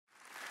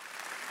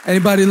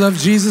Anybody love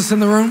Jesus in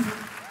the room?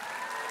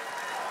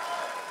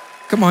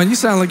 Come on, you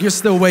sound like you're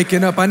still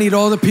waking up. I need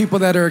all the people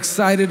that are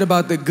excited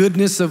about the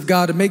goodness of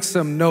God to make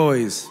some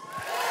noise.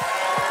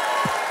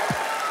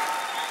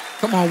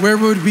 Come on, where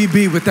would we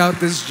be without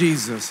this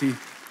Jesus?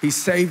 He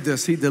saved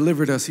us, He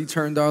delivered us, He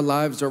turned our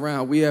lives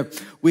around. We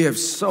have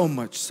so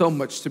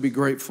much to be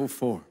grateful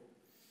for.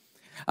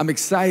 I'm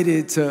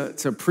excited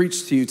to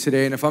preach to you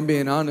today, and if I'm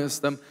being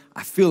honest,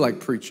 I feel like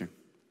preaching.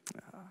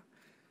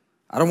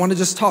 I don't want to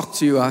just talk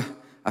to you.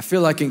 I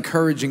feel like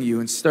encouraging you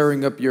and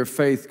stirring up your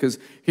faith, because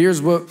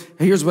here's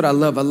what I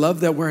love. I love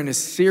that we're in a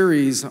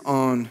series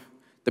on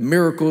the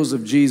miracles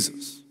of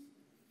Jesus,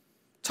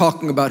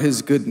 talking about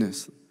His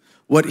goodness,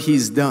 what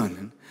He's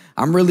done.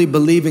 I'm really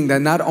believing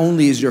that not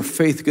only is your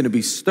faith going to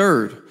be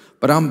stirred,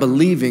 but I'm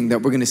believing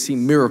that we're going to see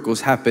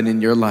miracles happen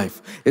in your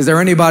life. Is there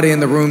anybody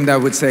in the room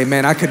that would say,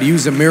 man, I could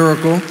use a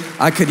miracle.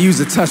 I could use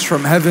a touch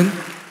from heaven.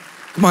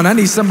 Come on, I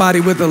need somebody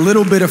with a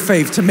little bit of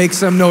faith to make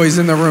some noise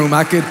in the room.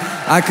 I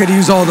could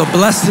use all the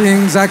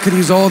blessings. I could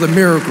use all the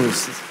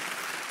miracles.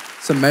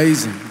 It's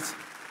amazing. It's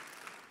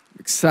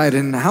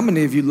exciting. How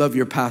many of you love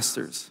your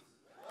pastors?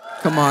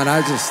 Come on,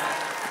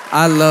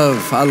 I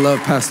love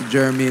Pastor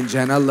Jeremy and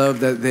Jen. I love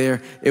that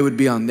it would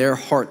be on their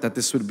heart that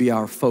this would be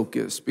our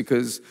focus,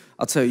 because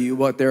I'll tell you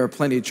what, there are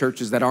plenty of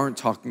churches that aren't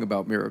talking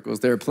about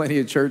miracles. There are plenty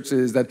of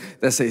churches that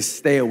say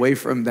stay away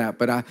from that.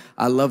 But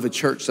I love a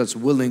church that's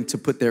willing to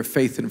put their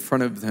faith in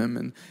front of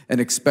them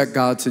and expect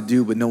God to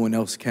do what no one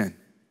else can.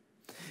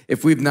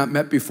 If we've not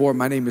met before,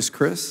 my name is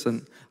Chris,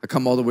 and I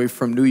come all the way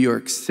from New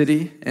York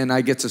City, and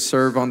I get to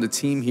serve on the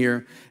team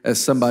here as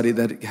somebody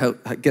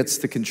that gets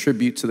to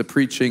contribute to the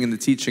preaching and the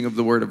teaching of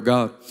the Word of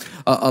God.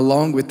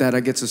 Along with that, I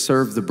get to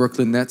serve the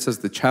Brooklyn Nets as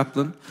the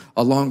chaplain,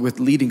 along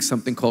with leading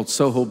something called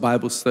Soho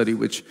Bible Study,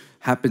 which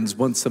happens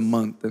once a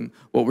month. And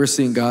what we're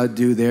seeing God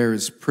do there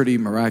is pretty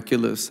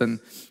miraculous and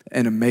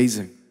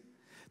amazing.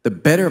 The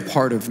better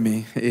part of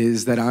me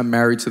is that I'm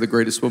married to the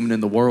greatest woman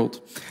in the world,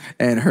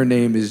 and her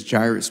name is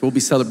Jairus. We'll be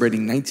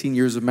celebrating 19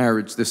 years of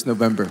marriage this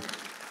November.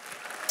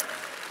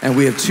 And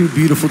we have two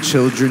beautiful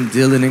children,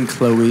 Dylan and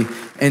Chloe.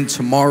 And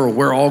tomorrow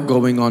we're all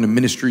going on a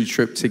ministry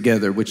trip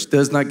together, which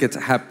does not get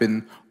to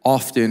happen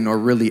often or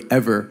really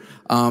ever.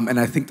 And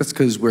I think that's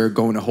because we're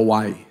going to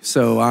Hawaii.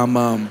 So I'm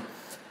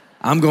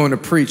going to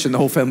preach, and the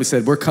whole family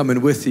said, we're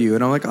coming with you.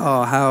 And I'm like,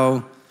 oh,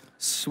 how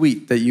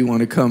sweet that you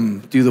want to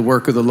come do the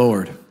work of the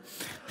Lord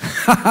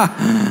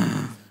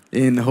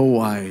in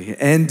Hawaii.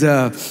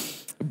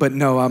 But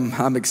no,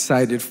 I'm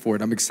excited for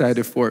it. I'm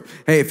excited for it.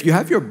 Hey, if you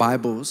have your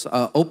Bibles,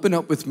 open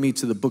up with me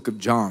to the book of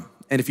John.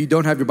 And if you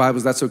don't have your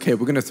Bibles, that's okay.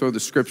 We're going to throw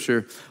the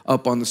scripture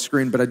up on the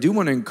screen. But I do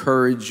want to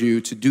encourage you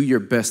to do your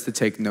best to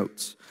take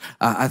notes.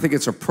 I think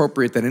it's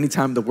appropriate that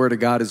anytime the Word of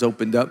God is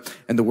opened up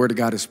and the Word of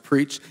God is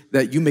preached,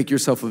 that you make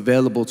yourself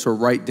available to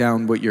write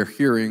down what you're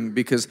hearing.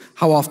 Because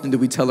how often do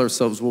we tell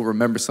ourselves we'll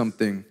remember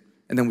something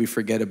and then we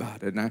forget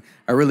about it? And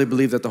I really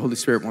believe that the Holy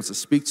Spirit wants to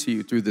speak to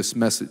you through this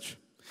message.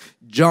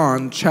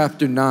 John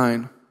chapter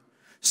 9,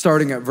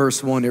 starting at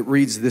verse 1, it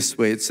reads this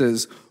way. It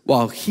says,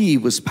 while he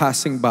was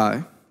passing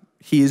by,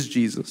 he is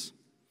Jesus,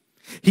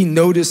 he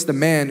noticed the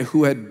man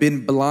who had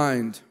been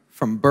blind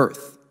from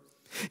birth.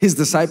 His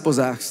disciples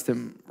asked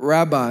him,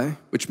 Rabbi,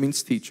 which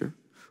means teacher,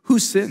 who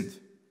sinned,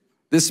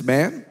 this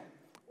man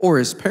or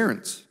his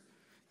parents,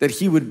 that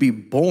he would be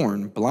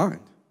born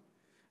blind?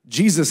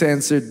 Jesus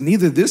answered,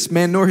 neither this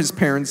man nor his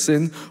parents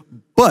sinned,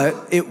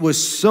 but it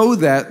was so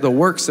that the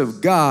works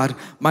of God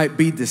might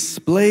be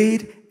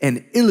displayed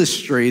and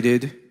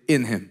illustrated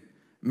in him.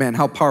 Man,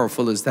 how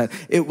powerful is that?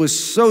 It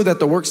was so that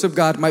the works of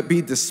God might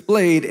be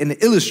displayed and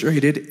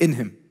illustrated in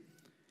him.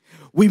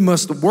 We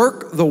must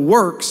work the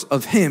works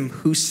of him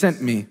who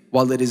sent me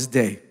while it is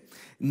day.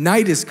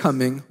 Night is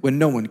coming when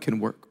no one can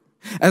work.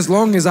 As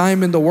long as I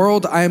am in the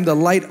world, I am the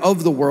light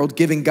of the world,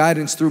 giving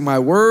guidance through my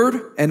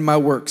word and my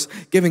works.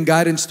 Giving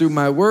guidance through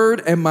my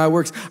word and my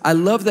works. I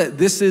love that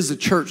this is a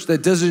church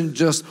that doesn't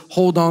just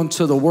hold on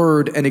to the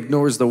word and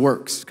ignores the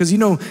works. Because, you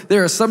know,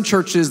 there are some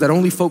churches that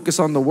only focus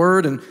on the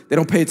word and they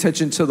don't pay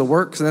attention to the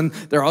works. And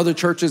then there are other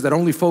churches that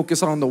only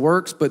focus on the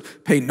works but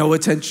pay no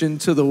attention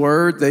to the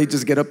word. They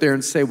just get up there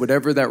and say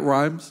whatever that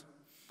rhymes.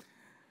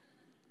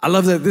 I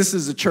love that this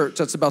is a church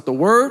that's about the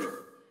word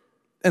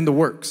and the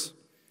works.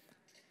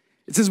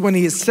 It says, when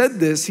he had said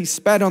this, he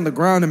spat on the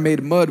ground and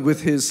made mud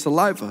with his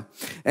saliva,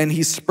 and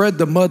he spread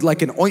the mud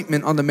like an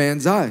ointment on the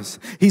man's eyes.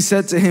 He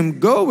said to him,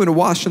 go and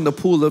wash in the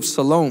pool of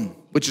Siloam,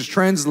 which is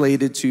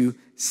translated to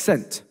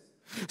sent.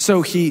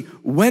 So he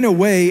went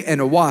away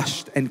and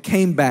washed and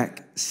came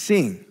back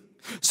seeing.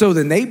 So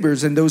the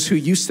neighbors and those who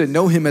used to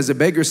know him as a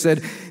beggar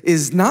said,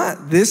 is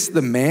not this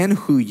the man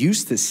who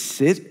used to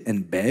sit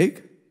and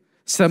beg?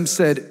 Some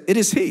said, it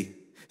is he.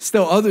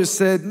 Still others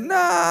said,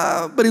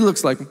 nah, but he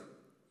looks like him.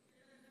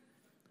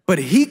 But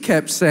he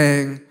kept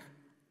saying,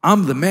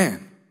 I'm the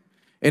man.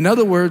 In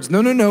other words, no,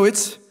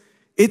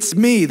 it's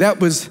me. That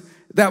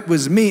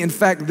was me. In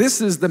fact, this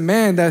is the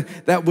man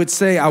that would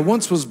say, I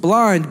once was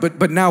blind,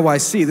 but now I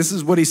see. This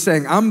is what he's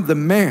saying. I'm the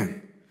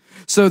man.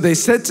 So they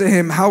said to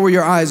him, how were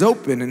your eyes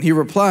open? And he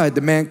replied,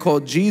 the man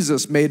called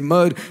Jesus made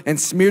mud and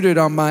smeared it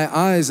on my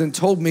eyes and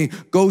told me,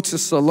 go to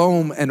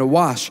Siloam and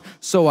wash.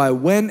 So I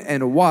went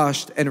and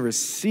washed and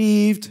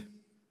received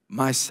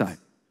my sight.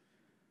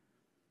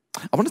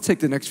 I want to take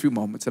the next few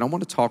moments and I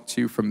want to talk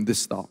to you from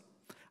this thought.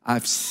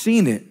 I've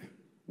seen it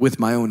with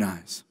my own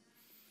eyes.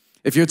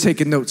 If you're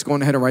taking notes, go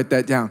ahead and write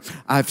that down.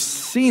 I've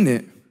seen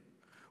it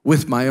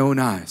with my own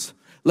eyes.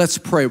 Let's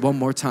pray one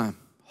more time.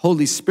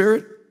 Holy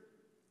Spirit,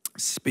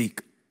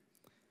 speak.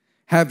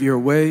 Have your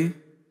way,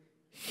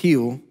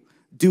 heal,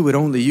 do what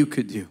only you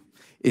could do.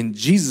 In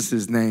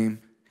Jesus'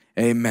 name,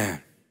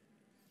 amen.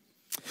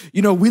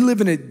 You know, we live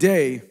in a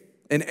day,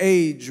 an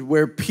age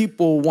where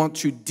people want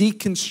to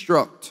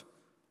deconstruct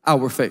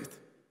our faith.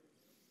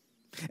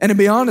 And to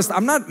be honest,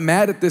 I'm not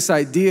mad at this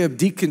idea of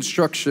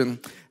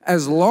deconstruction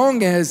as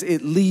long as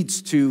it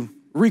leads to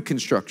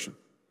reconstruction.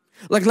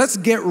 Like, let's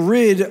get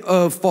rid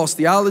of false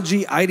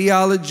theology,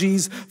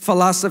 ideologies,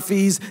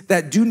 philosophies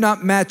that do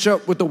not match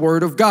up with the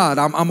word of God.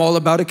 I'm all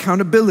about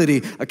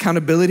accountability.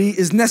 Accountability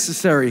is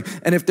necessary.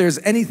 And if there's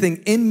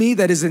anything in me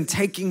that isn't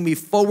taking me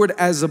forward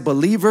as a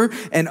believer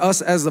and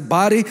us as a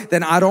body,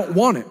 then I don't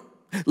want it.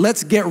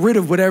 Let's get rid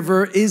of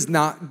whatever is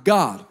not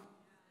God.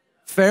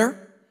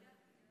 Fair?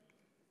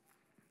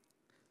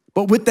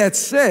 But with that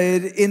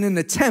said, in an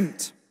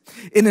attempt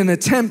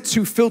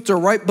to filter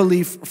right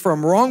belief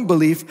from wrong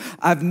belief,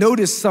 I've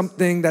noticed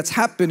something that's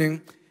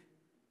happening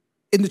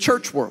in the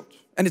church world,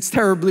 and it's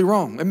terribly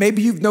wrong. And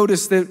maybe you've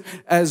noticed it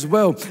as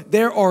well.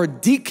 There are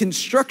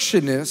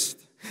deconstructionists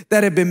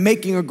that have been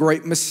making a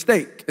great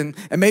mistake. And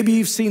maybe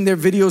you've seen their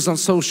videos on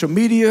social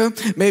media.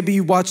 Maybe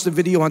you watched the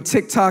video on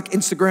TikTok,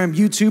 Instagram,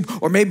 YouTube,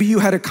 or maybe you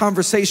had a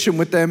conversation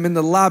with them in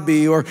the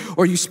lobby, or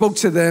you spoke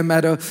to them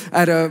at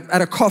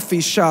a coffee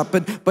shop.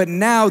 But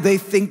now they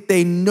think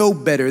they know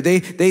better. They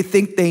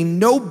think they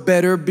know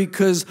better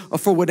because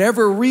for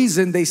whatever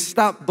reason, they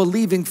stopped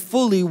believing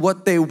fully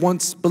what they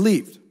once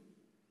believed.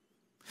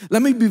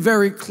 Let me be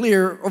very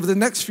clear. Over the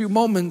next few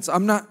moments,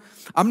 I'm not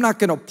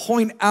going to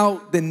point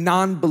out the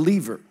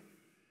non-believer.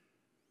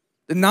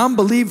 The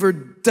non-believer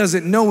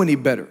doesn't know any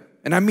better.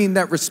 And I mean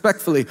that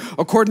respectfully.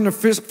 According to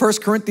 1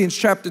 Corinthians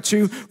chapter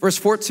 2, verse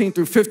 14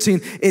 through 15,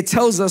 it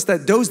tells us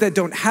that those that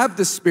don't have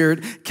the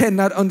Spirit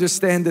cannot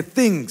understand the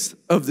things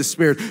of the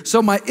Spirit.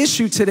 So my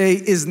issue today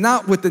is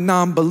not with the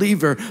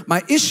non-believer.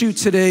 My issue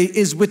today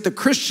is with the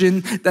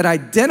Christian that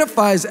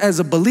identifies as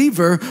a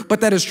believer,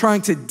 but that is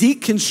trying to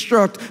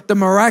deconstruct the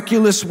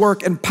miraculous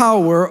work and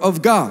power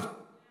of God.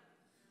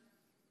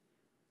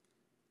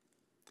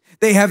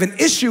 They have an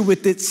issue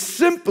with it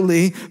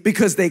simply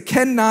because they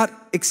cannot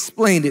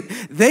explain it.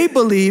 They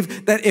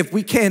believe that if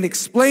we can't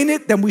explain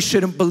it, then we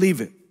shouldn't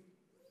believe it.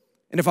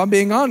 And if I'm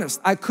being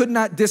honest, I could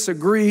not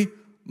disagree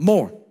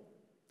more.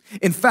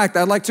 In fact,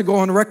 I'd like to go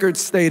on record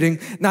stating,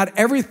 not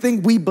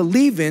everything we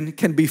believe in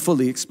can be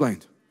fully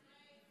explained.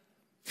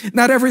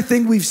 Not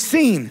everything we've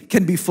seen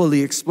can be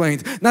fully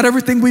explained. Not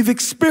everything we've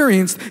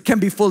experienced can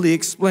be fully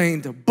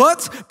explained.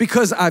 But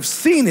because I've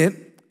seen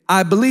it,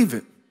 I believe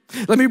it.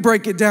 Let me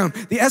break it down.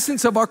 The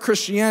essence of our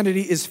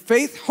Christianity is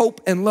faith,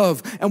 hope, and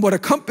love. And what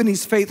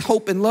accompanies faith,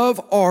 hope, and love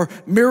are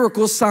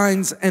miracles,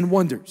 signs, and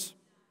wonders.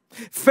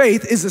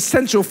 Faith is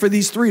essential for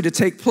these three to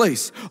take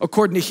place.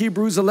 According to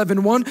Hebrews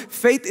 11:1,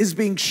 faith is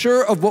being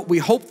sure of what we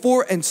hope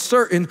for and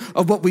certain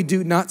of what we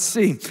do not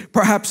see.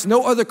 Perhaps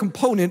no other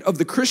component of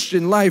the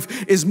Christian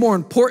life is more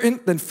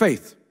important than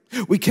faith.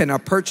 We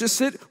cannot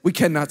purchase it, we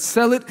cannot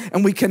sell it,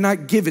 and we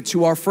cannot give it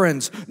to our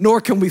friends, nor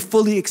can we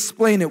fully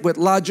explain it with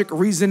logic,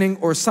 reasoning,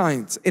 or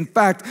science. In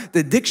fact,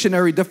 the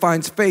dictionary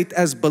defines faith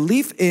as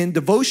belief in,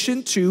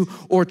 devotion to,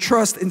 or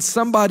trust in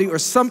somebody or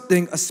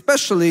something,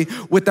 especially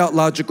without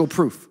logical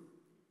proof.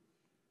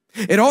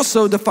 It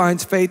also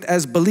defines faith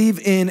as believe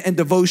in and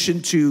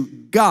devotion to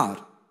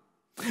God.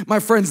 My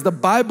friends, the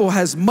Bible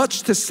has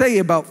much to say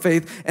about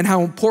faith and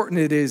how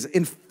important it is.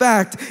 In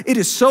fact, it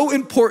is so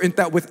important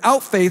that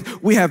without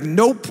faith, we have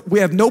no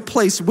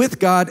place with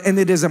God, and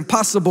it is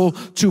impossible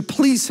to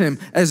please him,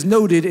 as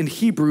noted in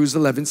Hebrews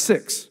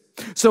 11:6.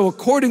 So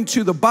according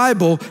to the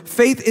Bible,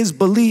 faith is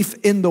belief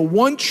in the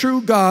one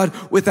true God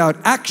without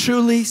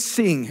actually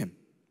seeing him.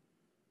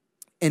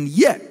 And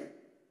yet,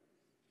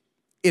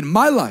 in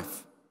my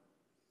life,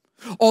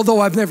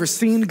 although I've never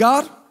seen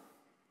God,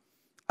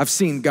 I've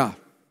seen God.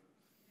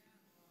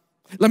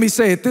 Let me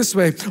say it this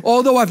way.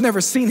 Although I've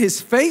never seen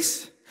his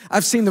face,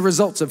 I've seen the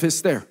results of his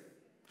stare.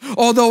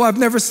 Although I've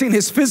never seen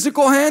his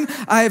physical hand,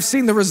 I have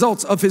seen the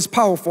results of his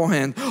powerful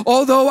hand.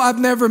 Although I've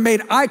never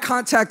made eye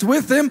contact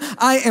with him,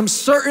 I am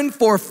certain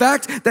for a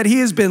fact that he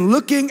has been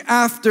looking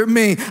after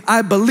me.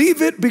 I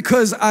believe it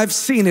because I've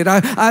seen it.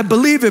 I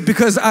believe it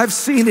because I've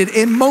seen it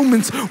in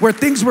moments where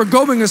things were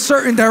going a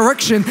certain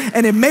direction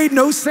and it made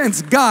no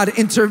sense. God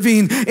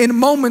intervened. In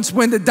moments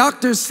when the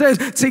doctors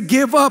said to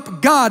give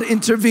up, God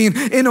intervened.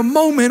 In a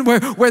moment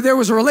where there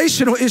was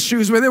relational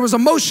issues, where there was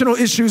emotional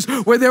issues,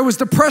 where there was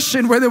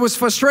depression, where there was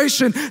frustration,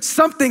 illustration,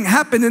 something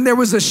happened and there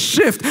was a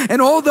shift.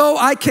 And although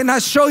I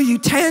cannot show you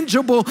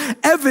tangible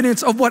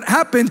evidence of what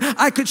happened,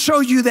 I could show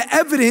you the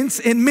evidence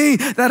in me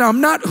that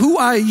I'm not who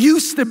I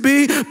used to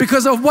be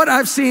because of what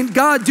I've seen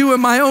God do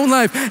in my own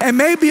life. And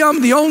maybe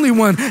I'm the only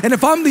one. And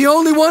if I'm the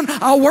only one,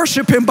 I'll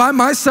worship him by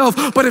myself.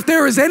 But if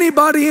there is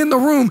anybody in the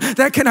room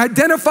that can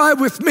identify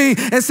with me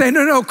and say,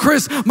 no,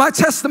 Chris, my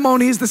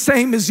testimony is the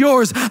same as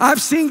yours.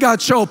 I've seen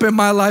God show up in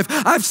my life.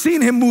 I've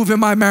seen him move in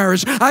my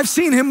marriage. I've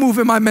seen him move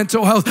in my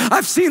mental health.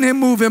 I've seen him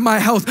move in my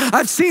health.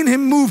 I've seen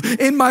him move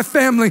in my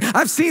family.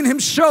 I've seen him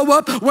show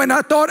up when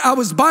I thought I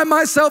was by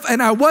myself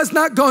and I was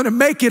not going to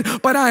make it,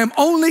 but I am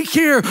only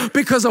here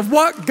because of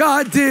what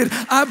God did.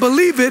 I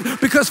believe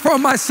it because for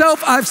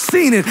myself, I've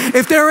seen it.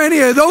 If there are any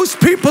of those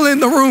people in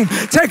the room,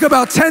 take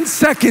about 10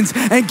 seconds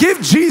and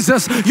give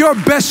Jesus your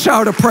best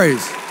shout of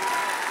praise.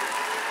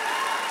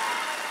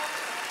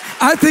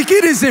 I think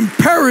it is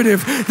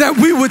imperative that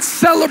we would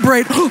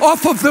celebrate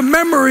off of the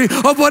memory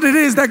of what it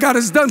is that God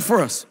has done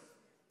for us.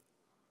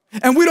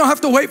 And we don't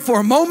have to wait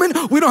for a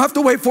moment. We don't have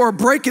to wait for a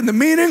break in the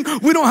meeting.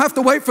 We don't have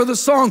to wait for the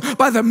song.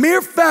 By the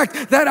mere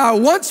fact that I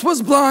once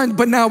was blind,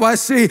 but now I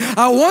see.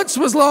 I once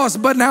was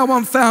lost, but now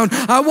I'm found.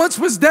 I once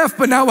was deaf,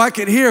 but now I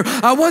can hear.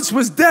 I once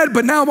was dead,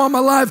 but now I'm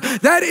alive.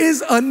 That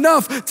is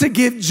enough to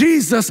give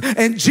Jesus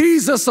and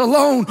Jesus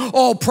alone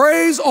all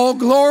praise, all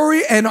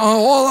glory, and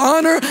all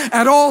honor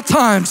at all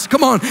times.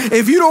 Come on,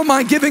 if you don't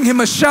mind giving him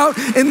a shout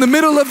in the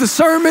middle of the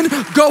sermon,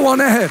 go on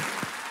ahead.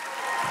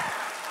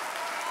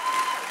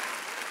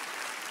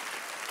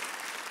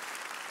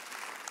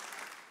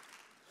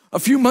 A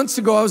few months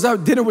ago, I was out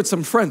at dinner with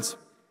some friends,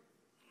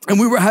 and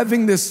we were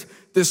having this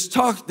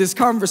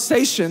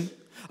conversation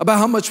about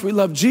how much we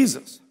love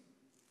Jesus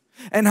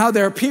and how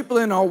there are people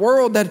in our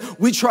world that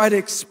we try to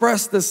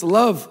express this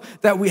love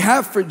that we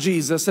have for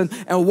Jesus and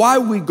why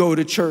we go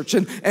to church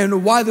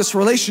and why this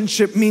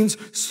relationship means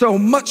so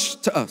much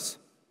to us.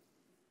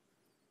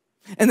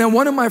 And then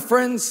one of my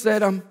friends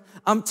said,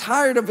 I'm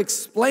tired of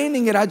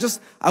explaining it.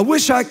 I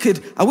wish I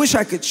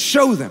could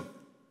show them.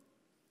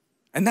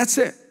 And that's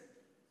it.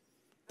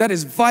 That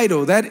is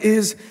vital. That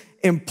is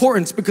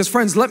important because,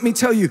 friends, let me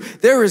tell you,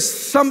 there is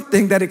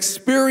something that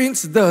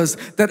experience does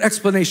that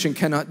explanation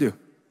cannot do.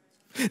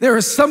 There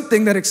is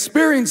something that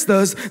experience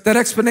does that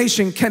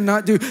explanation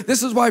cannot do.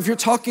 This is why if you're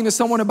talking to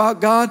someone about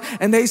God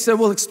and they say,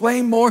 well,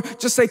 explain more,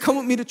 just say, come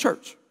with me to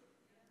church.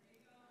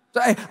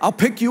 Hey, I'll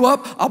pick you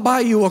up. I'll buy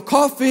you a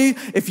coffee.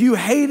 If you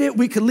hate it,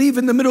 we could leave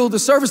in the middle of the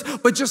service,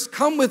 but just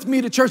come with me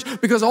to church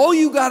because all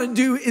you got to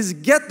do is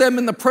get them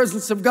in the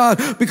presence of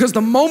God, because the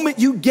moment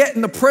you get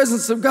in the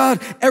presence of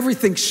God,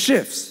 everything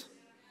shifts.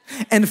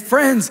 And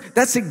friends,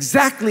 that's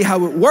exactly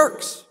how it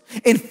works.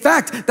 In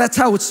fact, that's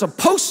how it's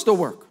supposed to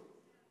work.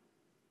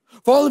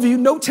 For all of you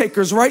note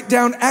takers, write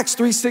down Acts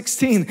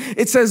 3:16.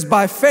 It says,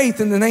 by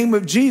faith in the name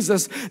of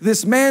Jesus,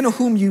 this man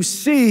whom you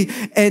see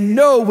and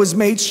know was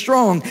made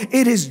strong.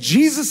 It is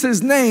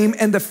Jesus' name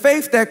and the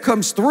faith that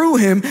comes through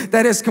him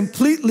that has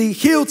completely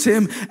healed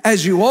him,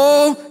 as you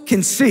all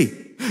can see.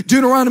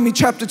 Deuteronomy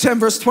chapter 10,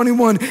 verse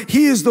 21.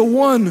 He is the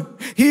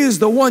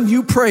one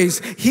you praise.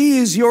 He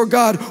is your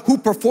God who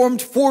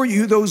performed for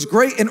you those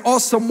great and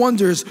awesome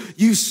wonders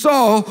you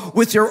saw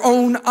with your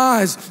own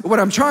eyes. What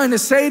I'm trying to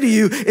say to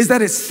you is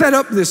that it's set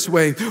up this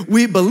way.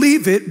 We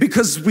believe it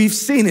because we've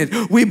seen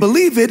it. We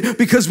believe it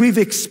because we've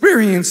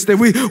experienced it.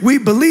 We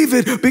believe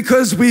it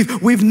because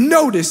we've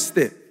noticed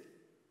it.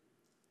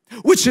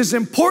 Which is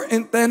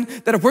important then,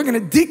 that if we're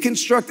going to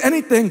deconstruct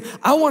anything,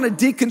 I want to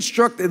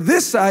deconstruct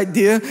this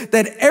idea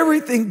that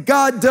everything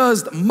God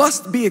does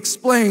must be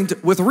explained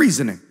with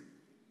reasoning.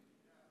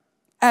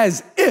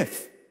 As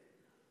if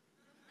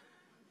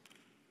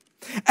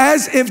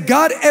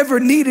God ever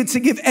needed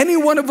to give any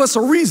one of us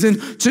a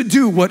reason to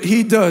do what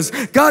he does.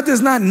 God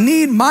does not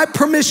need my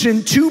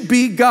permission to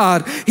be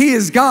God. He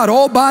is God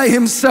all by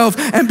himself.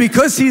 And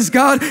because he's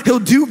God, he'll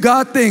do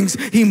God things.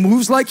 He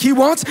moves like he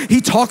wants.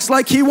 He talks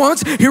like he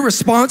wants. He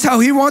responds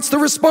how he wants to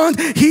respond.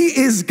 He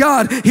is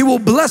God. He will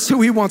bless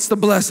who he wants to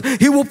bless.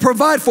 He will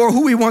provide for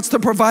who he wants to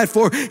provide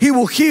for. He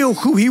will heal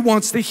who he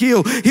wants to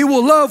heal. He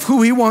will love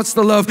who he wants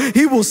to love.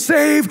 He will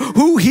save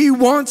who he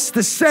wants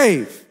to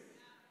save.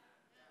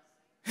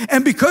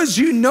 And because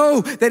you know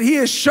that he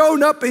has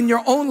shown up in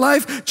your own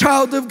life,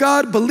 child of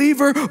God,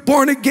 believer,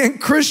 born again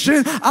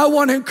Christian, I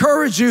want to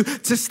encourage you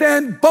to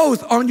stand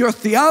both on your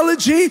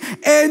theology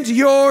and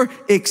your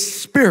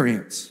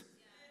experience.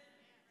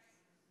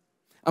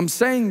 I'm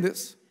saying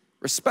this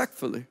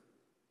respectfully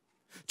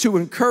to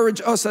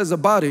encourage us as a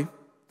body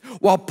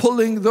while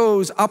pulling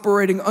those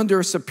operating under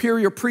a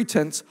superior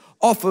pretense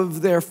off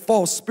of their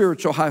false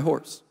spiritual high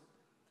horse.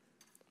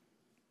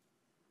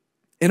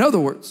 In other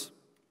words,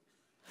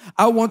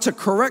 I want to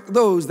correct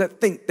those that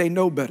think they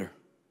know better.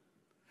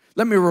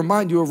 Let me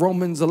remind you of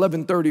Romans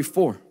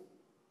 11:34.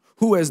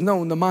 Who has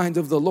known the mind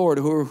of the Lord,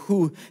 or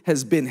who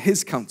has been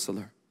his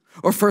counselor?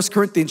 Or 1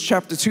 Corinthians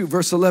chapter 2,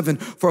 verse 11,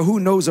 for who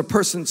knows a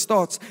person's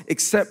thoughts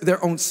except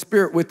their own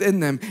spirit within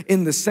them?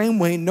 In the same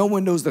way, no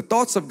one knows the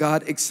thoughts of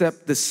God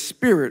except the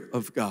Spirit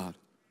of God.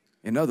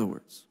 In other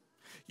words,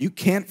 you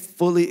can't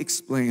fully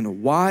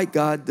explain why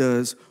God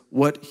does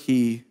what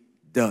he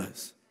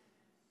does.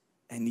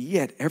 And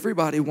yet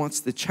everybody wants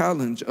to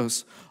challenge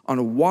us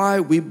on why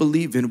we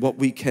believe in what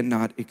we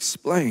cannot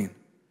explain.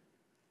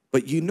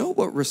 But you know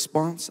what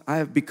response I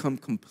have become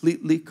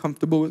completely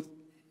comfortable with?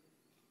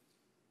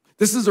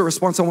 This is a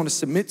response I want to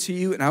submit to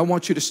you, and I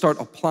want you to start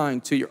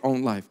applying to your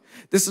own life.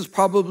 This is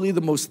probably the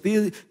most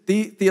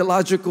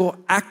theological,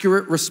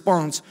 accurate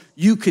response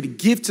you could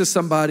give to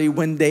somebody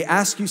when they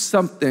ask you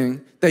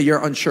something that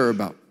you're unsure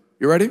about.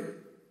 You ready?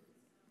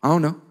 I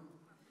don't know.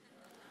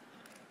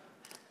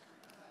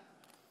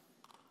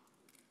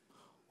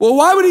 Well,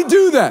 why would he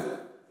do that?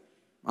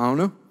 I don't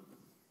know.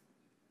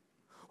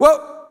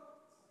 Well,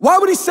 why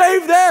would he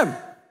save them?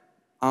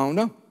 I don't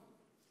know.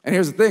 And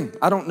here's the thing,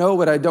 I don't know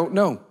what I don't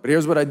know, but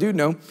here's what I do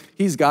know.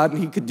 He's God and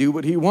he could do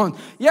what he wants.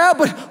 Yeah,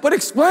 but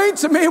explain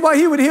to me why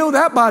he would heal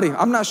that body.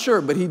 I'm not sure,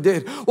 but he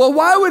did. Well,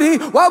 why would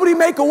he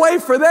make a way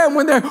for them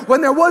when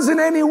there wasn't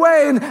any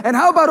way? And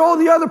how about all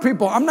the other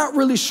people? I'm not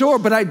really sure,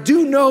 but I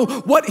do know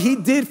what he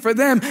did for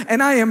them.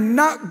 And I am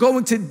not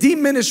going to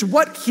diminish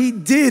what he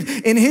did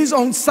in his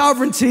own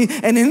sovereignty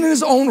and in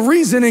his own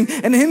reasoning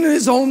and in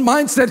his own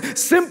mindset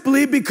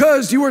simply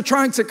because you were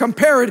trying to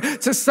compare it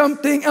to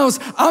something else.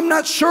 I'm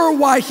not sure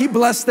why he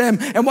blessed them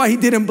and why he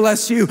didn't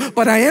bless you,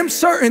 but I am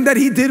certain that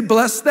he did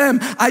bless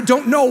them. I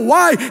don't know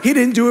why he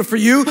didn't do it for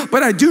you,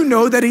 but I do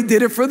know that he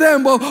did it for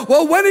them.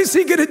 Well, when is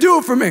he going to do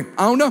it for me?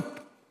 I don't know.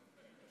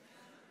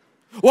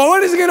 Well,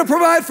 when is he going to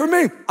provide for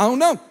me? I don't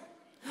know.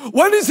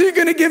 When is he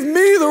going to give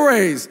me the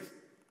raise?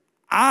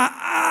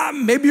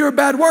 Maybe you're a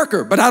bad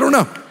worker, but I don't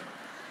know.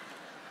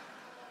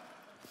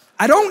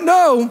 I don't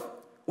know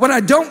what I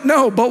don't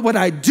know, but what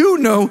I do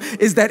know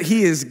is that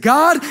he is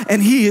God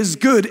and he is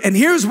good. And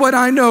here's what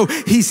I know.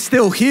 He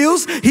still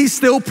heals. He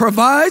still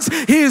provides.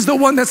 He is the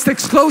one that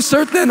sticks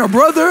closer than a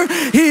brother.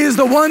 He is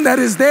the one that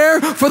is there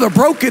for the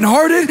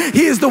brokenhearted.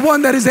 He is the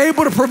one that is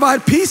able to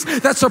provide peace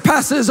that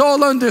surpasses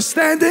all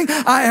understanding.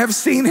 I have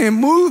seen him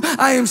move.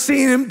 I have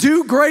seen him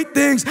do great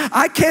things.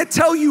 I can't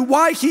tell you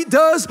why he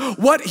does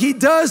what he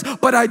does,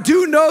 but I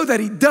do know that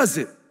he does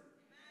it.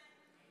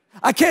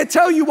 I can't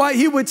tell you why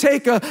he would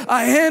take a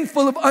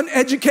handful of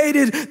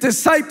uneducated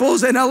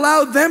disciples and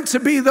allow them to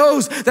be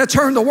those that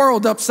turn the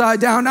world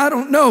upside down. I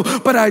don't know,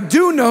 but I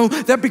do know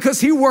that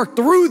because he worked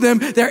through them,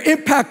 their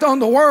impact on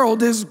the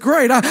world is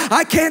great.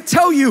 I can't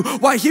tell you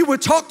why he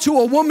would talk to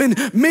a woman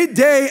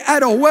midday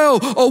at a well,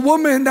 a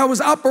woman that was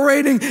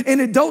operating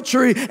in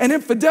adultery and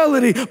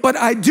infidelity, but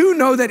I do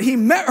know that he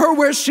met her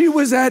where she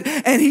was at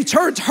and he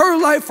turned her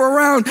life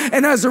around,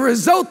 and as a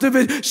result of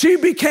it, she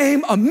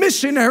became a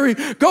missionary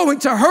going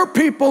to her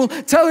people,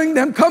 telling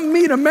them, come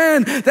meet a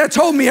man that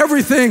told me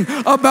everything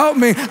about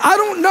me. I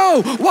don't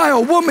know why a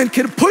woman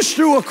can push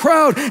through a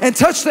crowd and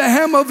touch the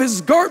hem of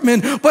his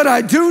garment, but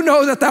I do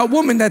know that that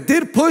woman that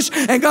did push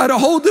and got a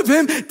hold of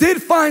him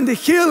did find the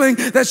healing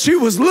that she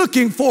was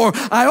looking for.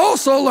 I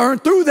also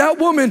learned through that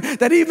woman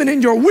that even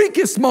in your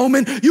weakest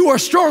moment, you are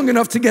strong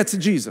enough to get to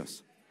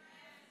Jesus.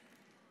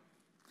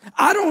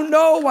 I don't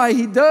know why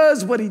he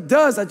does what he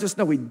does. I just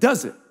know he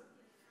does it.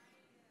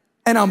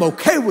 And I'm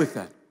okay with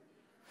that.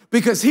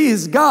 Because he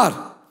is God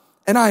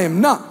and I am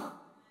not.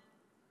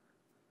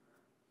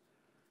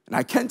 And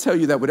I can tell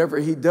you that whatever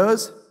he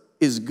does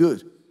is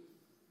good.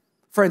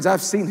 Friends,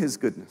 I've seen his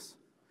goodness.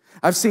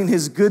 I've seen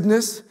his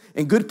goodness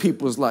in good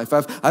people's life.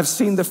 I've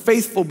seen the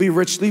faithful be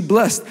richly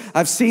blessed.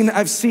 I've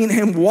seen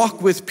him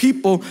walk with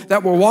people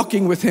that were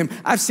walking with him.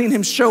 I've seen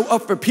him show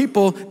up for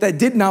people that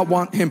did not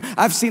want him.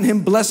 I've seen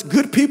him bless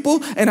good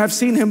people and I've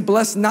seen him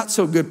bless not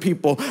so good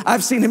people.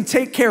 I've seen him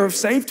take care of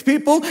saved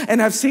people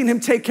and I've seen him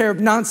take care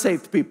of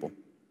non-saved people.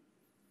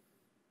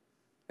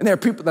 And there are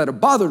people that are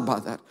bothered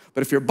by that.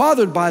 But if you're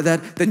bothered by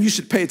that, then you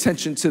should pay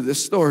attention to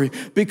this story,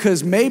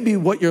 because maybe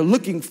what you're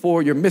looking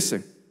for, you're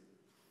missing.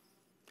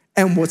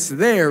 And what's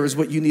there is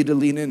what you need to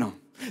lean in on.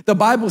 The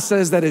Bible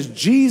says that as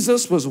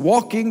Jesus was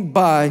walking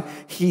by,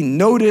 he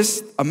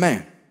noticed a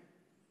man.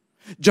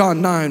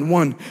 John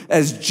 9:1,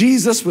 as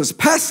Jesus was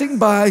passing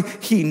by,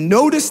 he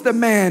noticed a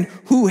man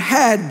who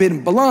had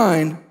been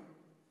blind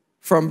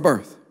from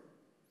birth.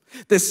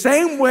 The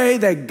same way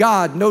that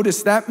God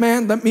noticed that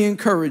man, let me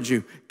encourage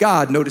you,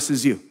 God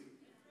notices you.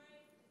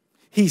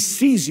 He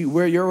sees you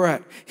where you're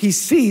at. He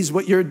sees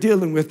what you're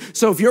dealing with.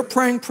 So if you're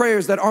praying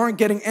prayers that aren't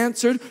getting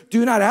answered,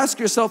 do not ask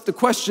yourself the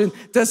question,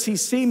 does he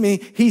see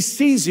me? He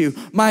sees you.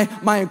 My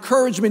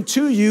encouragement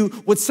to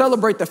you would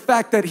celebrate the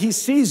fact that he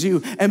sees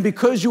you. And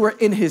because you are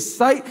in his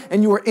sight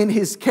and you are in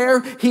his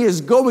care, he is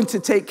going to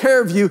take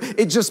care of you.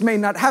 It just may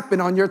not happen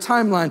on your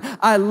timeline.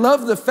 I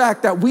love the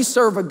fact that we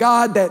serve a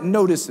God that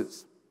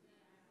notices.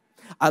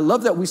 I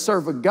love that we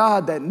serve a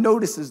God that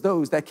notices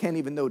those that can't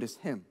even notice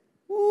him.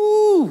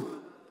 Ooh.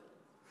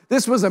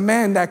 This was a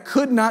man that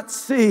could not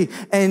see,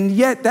 and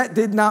yet that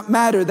did not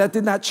matter. That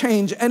did not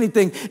change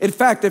anything. In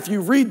fact, if you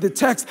read the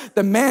text,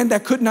 the man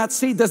that could not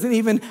see doesn't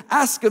even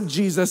ask of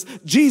Jesus.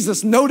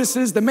 Jesus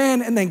notices the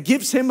man and then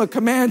gives him a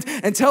command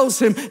and tells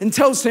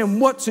him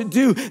what to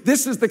do.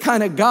 This is the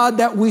kind of God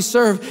that we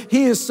serve.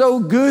 He is so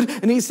good,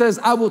 and he says,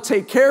 I will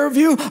take care of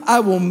you.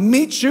 I will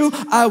meet you.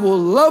 I will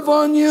love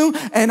on you,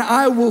 and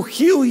I will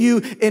heal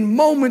you in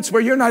moments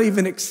where you're not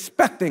even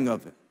expecting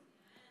of it.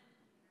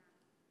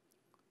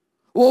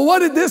 Well, what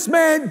did this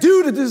man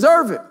do to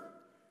deserve it?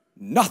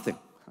 Nothing.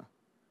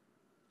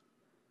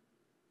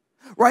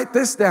 Write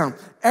this down.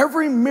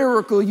 Every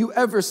miracle you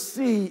ever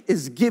see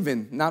is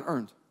given, not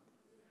earned.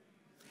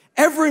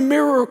 Every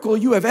miracle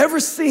you have ever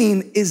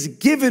seen is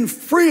given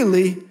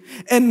freely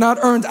and not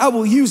earned. I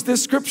will use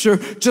this scripture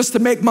just to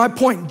make my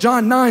point.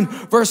 John 9,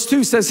 verse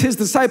 2 says, his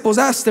disciples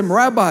asked him,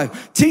 Rabbi,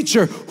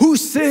 teacher, who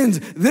sinned,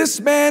 this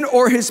man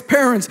or his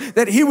parents,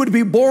 that he would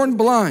be born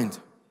blind?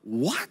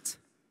 What?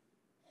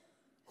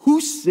 Who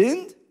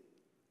sinned?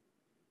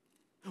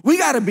 We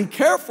got to be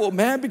careful,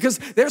 man, because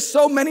there's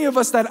so many of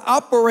us that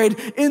operate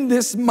in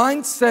this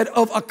mindset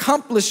of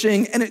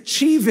accomplishing and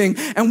achieving,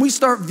 and we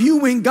start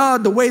viewing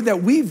God the way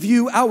that we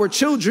view our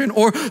children,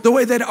 or the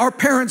way that our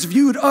parents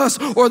viewed us,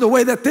 or the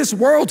way that this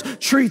world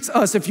treats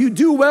us. If you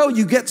do well,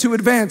 you get to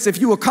advance.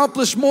 If you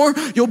accomplish more,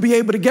 you'll be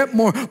able to get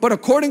more. But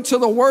according to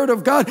the word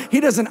of God,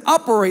 he doesn't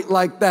operate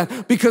like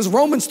that, because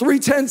Romans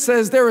 3:10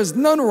 says there is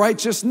none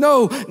righteous,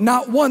 no,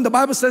 not one. The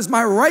Bible says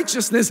my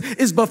righteousness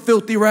is but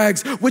filthy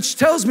rags, which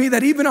tells me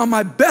that even on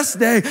my best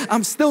day,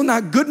 I'm still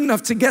not good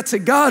enough to get to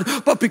God,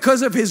 but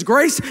because of his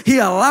grace, he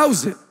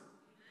allows it.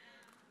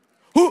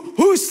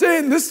 Who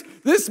sinned,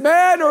 this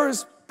man or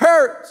his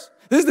parents?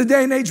 This is the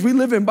day and age we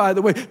live in, by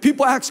the way.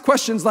 People ask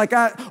questions like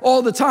that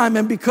all the time,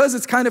 and because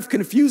it's kind of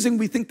confusing,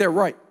 we think they're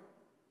right.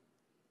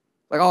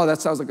 Like, oh,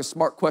 that sounds like a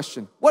smart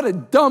question. What a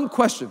dumb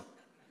question.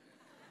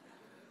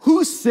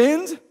 Who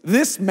sinned,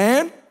 this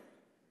man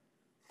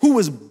who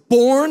was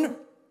born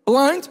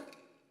blind?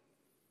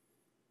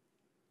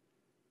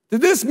 Did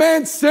this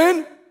man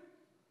sin?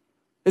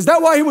 Is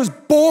that why he was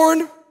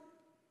born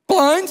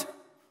blind?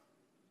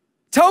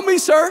 Tell me,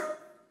 sir,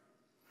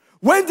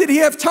 when did he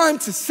have time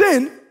to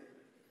sin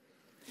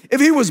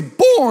if he was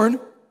born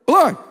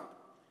blind?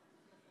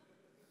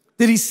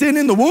 Did he sin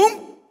in the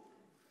womb?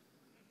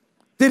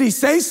 Did he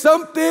say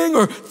something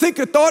or think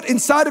a thought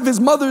inside of his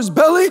mother's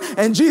belly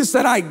and Jesus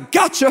said, I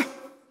gotcha?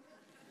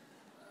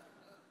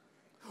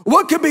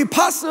 What could be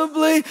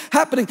possibly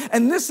happening?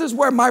 And this is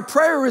where my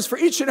prayer is for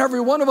each and every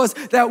one of us,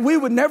 that we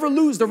would never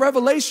lose the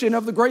revelation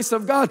of the grace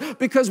of God.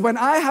 Because when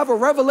I have a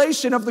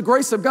revelation of the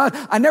grace of God,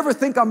 I never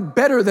think I'm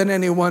better than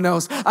anyone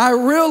else. I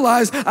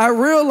realize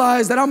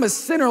that I'm a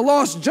sinner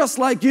lost just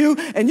like you,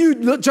 and you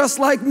look just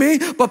like me.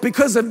 But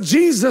because of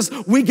Jesus,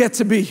 we get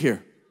to be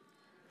here.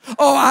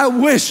 Oh, I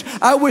wish,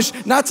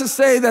 not to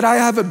say that I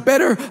have a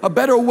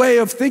better way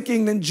of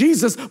thinking than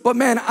Jesus, but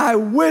man, I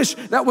wish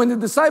that when the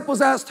disciples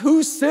asked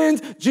who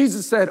sinned,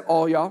 Jesus said,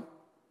 all y'all.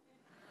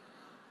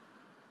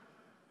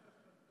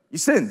 You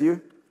sin,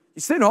 you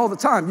sin all the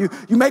time.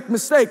 You make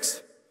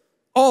mistakes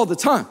all the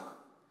time.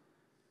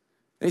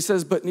 And he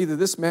says, but neither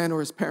this man or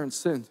his parents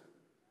sinned,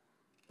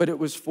 but it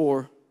was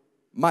for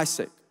my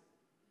sake.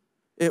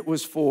 It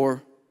was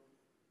for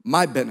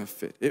my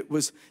benefit. It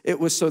was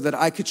so that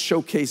I could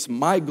showcase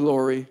my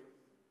glory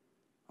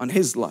on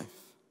his life,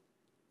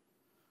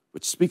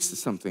 which speaks to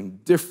something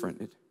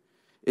different.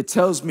 It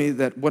tells me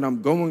that what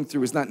I'm going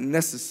through is not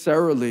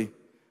necessarily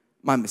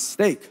my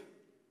mistake,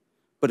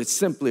 but it's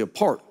simply a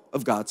part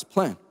of God's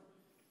plan.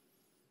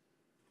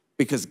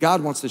 Because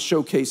God wants to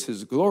showcase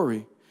his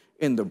glory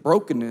in the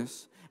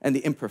brokenness and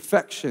the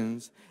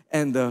imperfections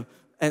and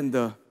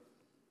the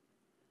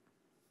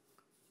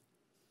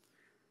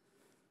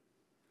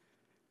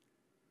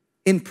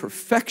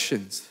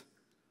imperfections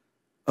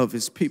of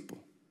his people.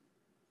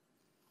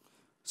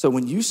 So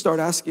when you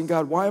start asking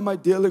God, why am I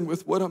dealing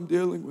with what I'm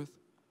dealing with?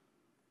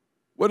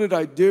 What did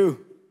I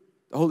do?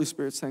 The Holy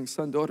Spirit's saying,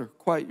 son, daughter,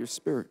 quiet your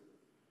spirit.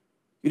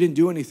 You didn't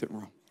do anything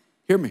wrong.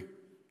 Hear me.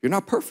 You're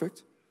not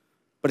perfect,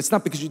 but it's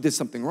not because you did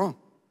something wrong.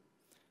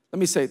 Let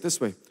me say it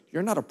this way.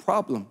 You're not a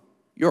problem.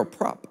 You're a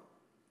prop.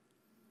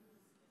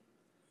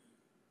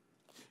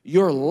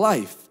 Your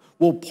life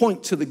will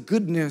point to the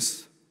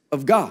goodness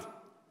of God.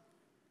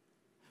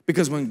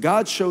 Because when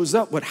God shows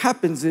up, what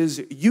happens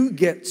is you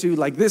get to,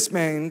 like this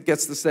man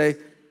gets to say,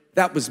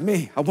 that was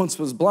me. I once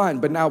was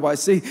blind, but now I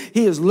see.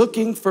 He is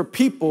looking for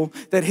people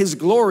that his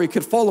glory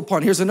could fall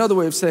upon. Here's another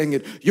way of saying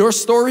it. Your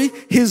story,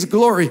 his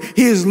glory.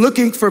 He is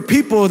looking for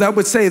people that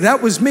would say,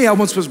 that was me. I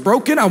once was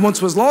broken. I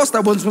once was lost.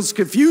 I once was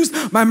confused.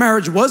 My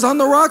marriage was on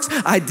the rocks.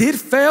 I did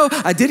fail.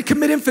 I did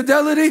commit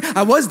infidelity.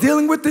 I was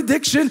dealing with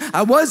addiction.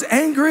 I was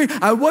angry.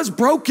 I was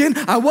broken.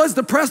 I was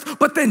depressed.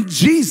 But then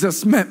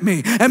Jesus met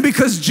me. And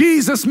because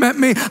Jesus met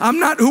me, I'm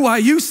not who I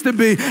used to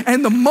be.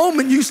 And the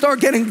moment you start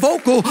getting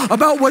vocal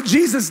about what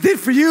Jesus did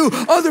for you,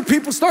 other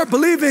people start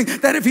believing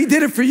that if he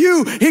did it for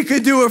you, he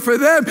could do it for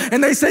them.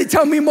 And they say,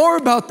 tell me more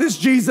about this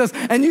Jesus.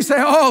 And you say,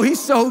 oh, he's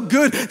so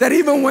good that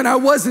even when I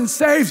wasn't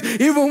saved,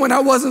 even when I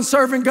wasn't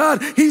serving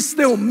God, he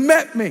still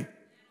met me.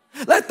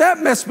 Let that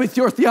mess with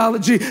your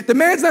theology. The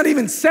man's not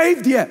even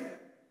saved yet.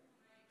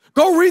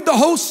 Go read the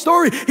whole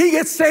story. He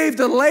gets saved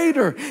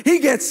later. He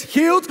gets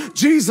healed.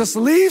 Jesus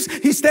leaves.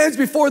 He stands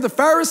before the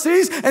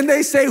Pharisees and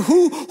they say,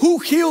 who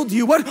healed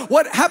you?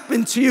 What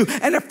happened to you?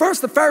 And at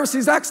first the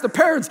Pharisees ask the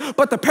parents,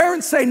 but the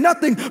parents say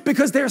nothing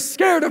because they're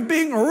scared of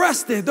being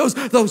arrested.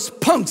 Those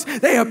punks,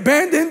 they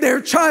abandoned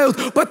their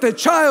child, but the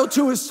child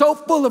too is so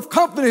full of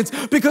confidence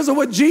because of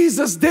what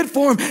Jesus did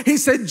for him. He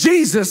said,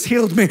 Jesus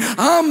healed me.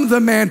 I'm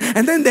the man.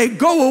 And then they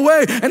go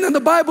away. And then the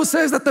Bible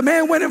says that the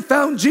man went and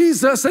found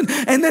Jesus and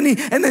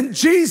then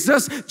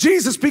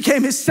Jesus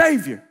became his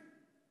savior.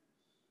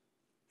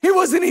 He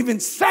wasn't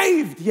even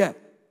saved yet.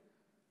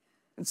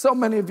 And so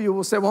many of you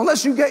will say, well,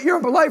 unless you get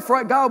your life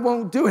right, God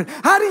won't do it.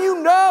 How do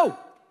you know?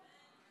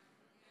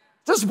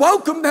 Just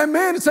welcome that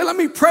man and say, let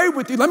me pray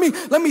with you. Let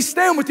me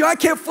stand with you. I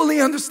can't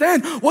fully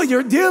understand what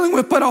you're dealing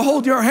with, but I'll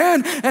hold your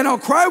hand and I'll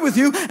cry with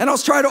you and I'll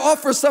try to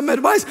offer some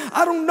advice.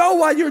 I don't know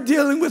why you're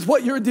dealing with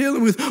what you're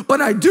dealing with,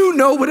 but I do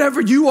know whatever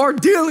you are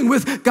dealing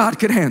with, God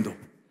can handle.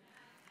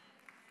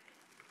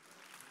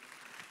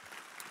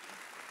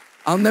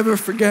 I'll never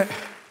forget,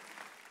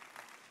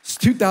 it's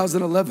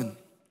 2011,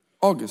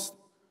 August.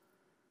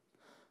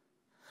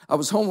 I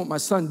was home with my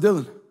son,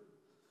 Dylan.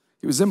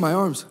 He was in my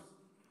arms,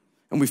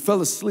 and we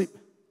fell asleep.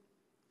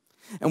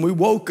 And we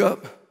woke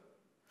up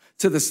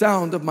to the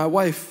sound of my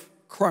wife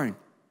crying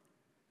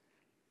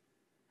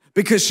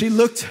because she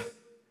looked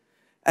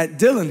at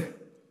Dylan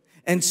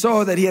and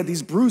saw that he had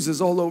these bruises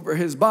all over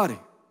his body.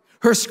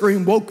 Her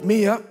scream woke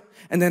me up,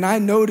 and then I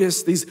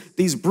noticed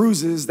these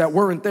bruises that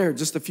weren't there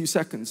just a few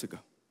seconds ago.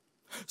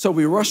 So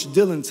we rushed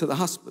Dylan to the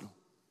hospital.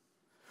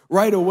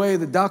 Right away,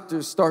 the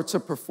doctors start to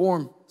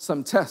perform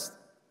some tests,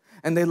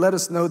 and they let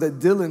us know that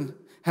Dylan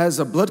has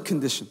a blood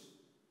condition,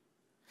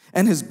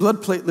 and his blood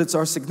platelets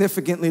are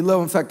significantly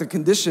low. In fact, the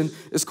condition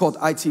is called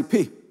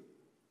ITP.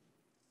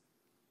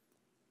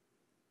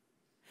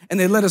 And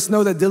they let us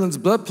know that Dylan's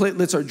blood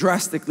platelets are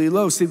drastically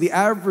low. See, the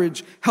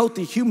average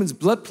healthy human's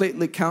blood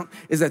platelet count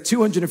is at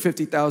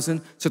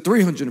 250,000 to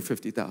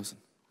 350,000.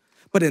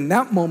 But in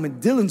that moment,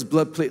 Dylan's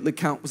blood platelet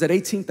count was at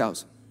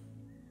 18,000.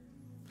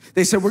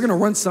 They said, we're gonna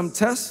run some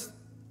tests.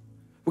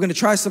 We're gonna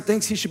try some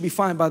things. He should be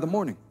fine by the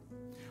morning.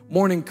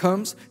 Morning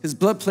comes, his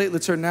blood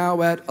platelets are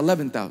now at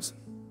 11,000.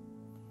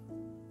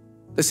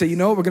 They say, you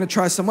know, we're gonna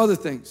try some other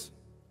things.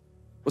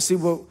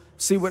 We'll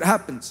see what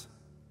happens.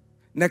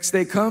 Next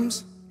day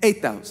comes,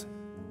 8,000.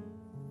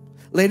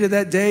 Later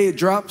that day, it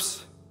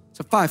drops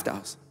to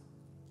 5,000.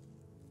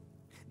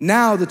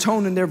 Now the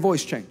tone in their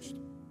voice changed.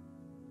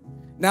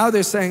 Now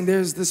they're saying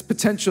there's this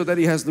potential that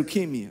he has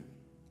leukemia.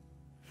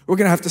 We're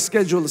gonna have to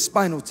schedule a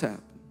spinal tap.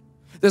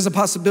 There's a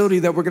possibility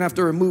that we're gonna have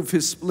to remove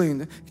his spleen.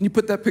 Can you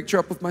put that picture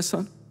up of my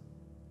son?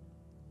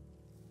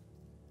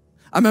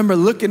 I remember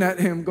looking at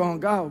him going,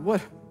 God,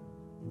 what?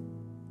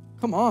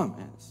 Come on,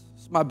 man,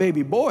 it's my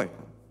baby boy.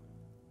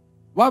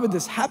 Why would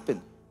this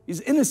happen?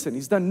 He's innocent,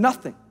 he's done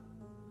nothing.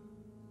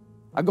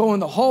 I go in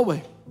the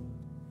hallway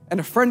and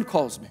a friend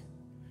calls me.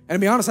 And to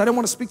be honest, I didn't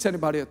want to speak to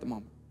anybody at the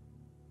moment,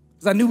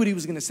 because I knew what he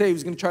was going to say. He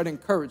was going to try to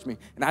encourage me.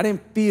 And I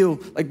didn't feel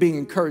like being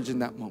encouraged in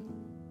that moment.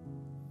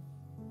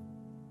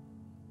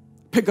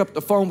 Pick up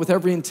the phone with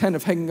every intent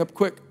of hanging up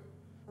quick,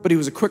 but he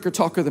was a quicker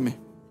talker than me.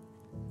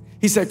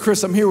 He said,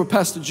 Chris, I'm here with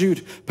Pastor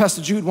Jude.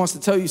 Pastor Jude wants to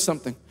tell you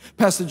something.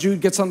 Pastor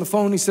Jude gets on the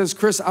phone. He says,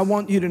 Chris, I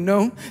want you to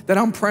know that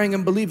I'm praying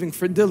and believing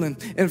for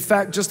Dylan. In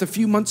fact, just a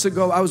few months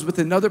ago, I was with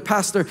another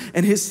pastor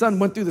and his son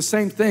went through the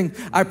same thing.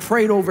 I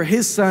prayed over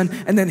his son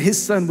and then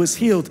his son was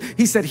healed.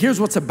 He said, here's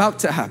what's about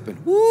to happen.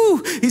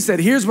 Woo! He said,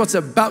 here's what's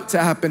about to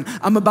happen.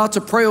 I'm about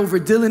to pray over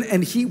Dylan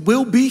and he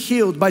will be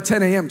healed by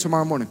 10 a.m.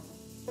 tomorrow morning.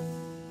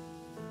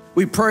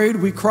 We prayed,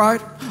 we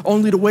cried,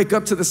 only to wake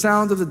up to the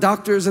sound of the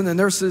doctors and the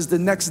nurses the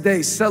next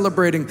day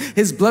celebrating.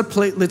 His blood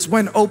platelets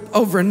went up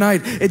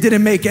overnight. It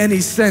didn't make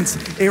any sense.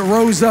 It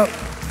rose up.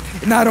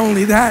 Not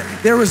only that,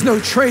 there was no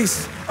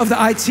trace of the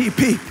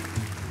ITP.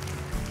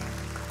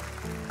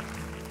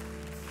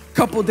 A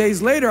couple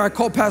days later, I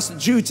called Pastor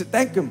Jude to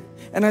thank him.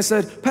 And I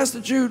said,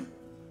 Pastor Jude,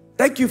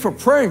 thank you for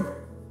praying.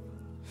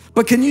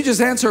 But can you just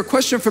answer a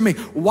question for me?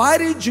 Why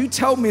did you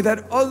tell me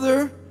that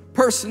other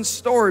person's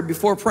story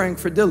before praying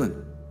for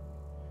Dylan?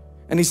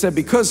 And he said,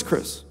 because,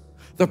 Chris,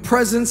 the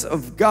presence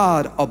of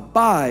God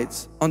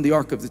abides on the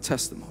ark of the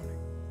testimony.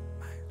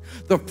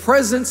 The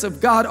presence of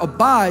God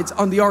abides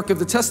on the ark of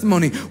the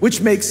testimony,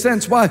 which makes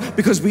sense. Why?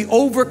 Because we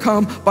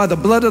overcome by the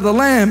blood of the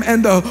Lamb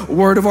and the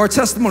word of our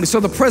testimony. So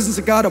the presence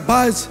of God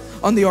abides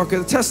on the ark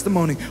of the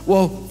testimony.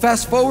 Well,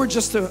 fast forward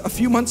just a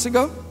few months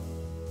ago,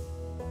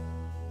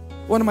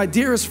 one of my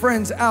dearest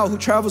friends, Al, who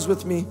travels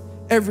with me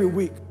every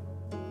week,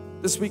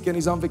 this weekend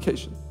he's on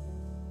vacation.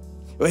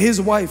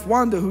 His wife,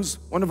 Wanda, who's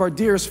one of our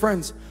dearest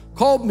friends,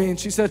 called me and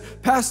she said,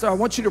 Pastor, I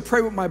want you to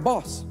pray with my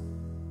boss.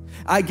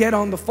 I get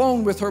on the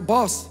phone with her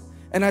boss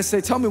And I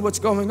say, tell me what's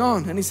going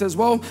on. And he says,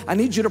 well, I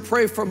need you to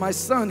pray for my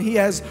son. He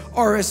has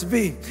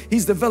RSV.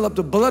 He's developed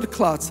a blood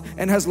clots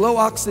and has low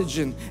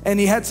oxygen, and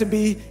he had to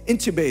be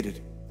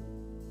intubated.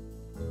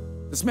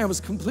 This man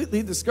was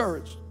completely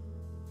discouraged.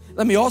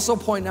 Let me also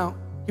point out,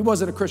 he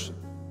wasn't a Christian.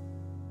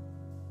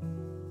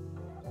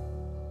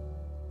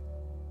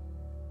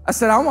 I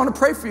said, I want to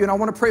pray for you, and I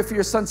want to pray for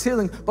your son's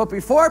healing. But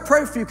before I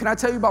pray for you, can I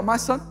tell you about my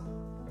son?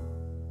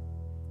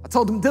 I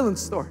told him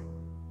Dylan's story.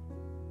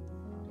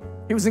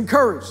 He was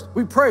encouraged.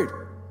 We prayed.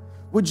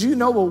 Would you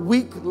know, a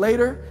week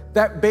later,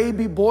 that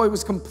baby boy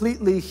was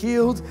completely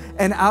healed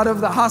and out of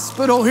the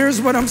hospital?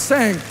 Here's what I'm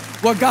saying.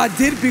 What God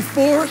did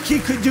before, He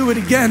could do it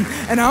again.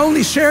 And I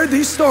only shared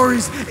these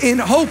stories in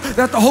hope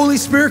that the Holy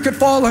Spirit could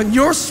fall on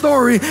your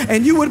story,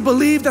 and you would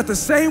believe that the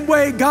same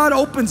way God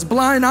opens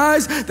blind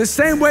eyes, the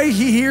same way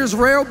He hears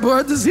rare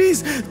blood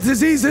diseases,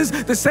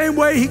 the same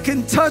way He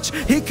can touch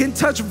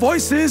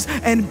voices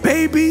and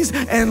babies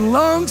and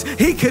lungs.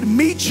 He could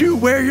meet you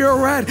where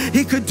you're at.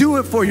 He could do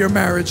it for your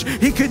marriage.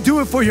 He could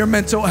do it for your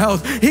mental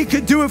health. He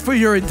could do it for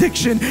your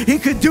addiction. He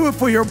could do it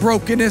for your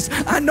brokenness.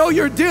 I know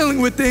you're dealing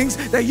with things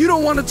that you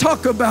don't want to talk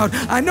about.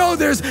 I know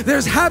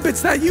there's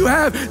habits that you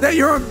have that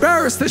you're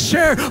embarrassed to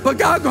share, but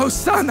God goes,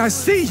 son, I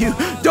see you.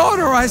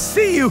 Daughter, I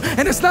see you,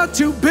 and it's not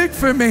too big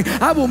for me.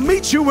 I will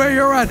meet you where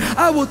you're at.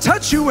 I will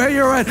touch you where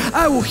you're at.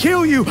 I will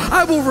heal you.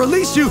 I will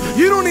release you.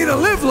 You don't need to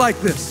live like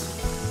this.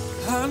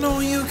 I know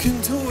you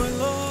can do it,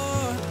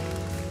 Lord.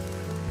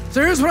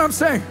 So here's what I'm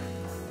saying.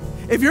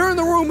 If you're in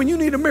the room and you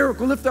need a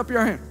miracle, lift up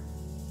your hand.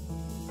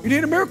 You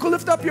need a miracle,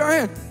 lift up your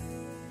hand.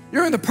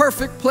 You're in the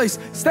perfect place.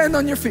 Stand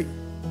on your feet.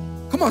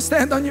 Come on,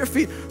 stand on your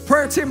feet.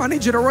 Prayer team, I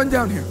need you to run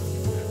down here.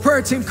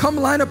 Prayer team, come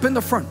line up in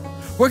the front.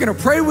 We're gonna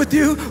pray with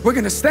you. We're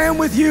gonna stand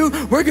with you.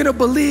 We're gonna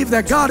believe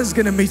that God is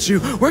gonna meet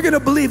you. We're gonna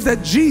believe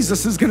that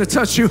Jesus is gonna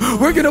touch you.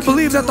 We're gonna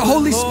believe that the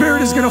Holy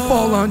Spirit is gonna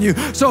fall on you.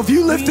 So if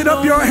you lifted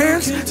up your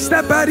hands,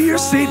 step out of your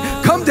seat,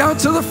 come down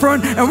to the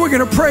front, and we're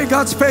gonna pray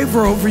God's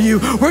favor over you.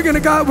 We're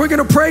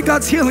gonna pray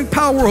God's healing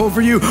power over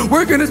you.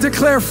 We're gonna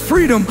declare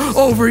freedom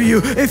over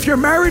you. If you're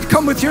married,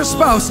 come with your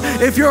spouse.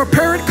 If you're a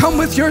parent, come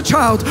with your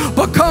child.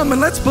 But come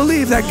and let's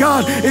believe that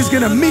God is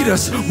gonna meet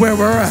us where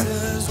we're at.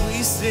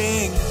 We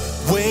sing,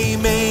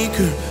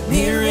 Waymaker,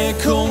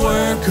 miracle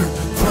worker,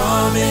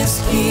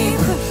 promise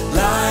keeper,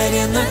 light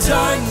in the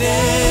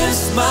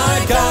darkness,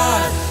 my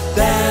God,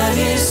 that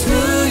is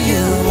who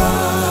you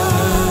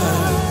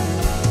are.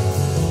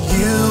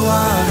 You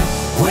are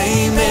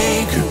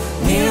Waymaker,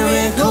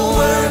 miracle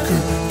worker,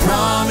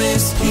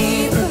 promise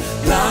keeper,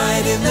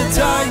 light in the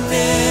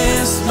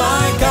darkness,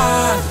 my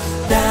God,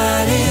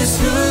 that is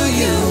who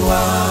you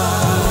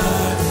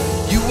are.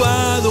 You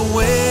are the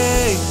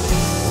way,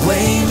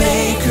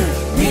 Waymaker,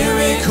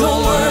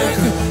 miracle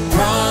worker,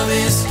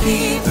 promise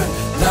keeper,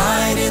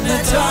 light in the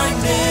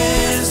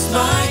darkness,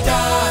 my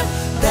God,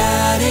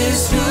 that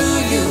is who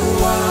you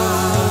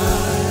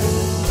are.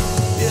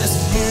 Yes,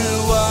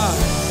 you are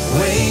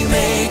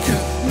Waymaker,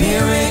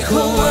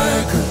 miracle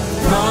worker,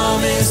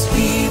 promise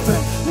keeper,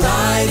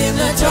 light in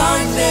the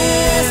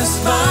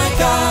darkness, my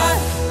God,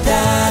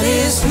 that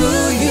is who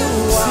you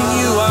are. Sing,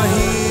 you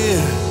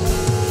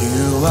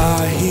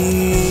are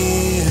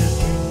here,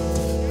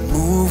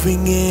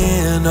 moving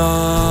in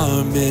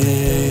our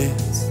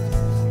midst.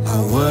 I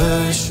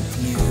worship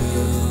you,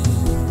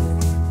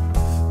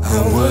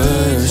 I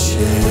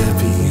worship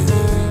you.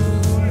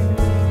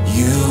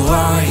 You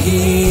are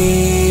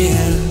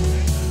here,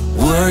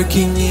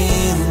 working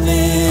in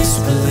this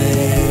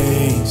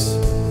place.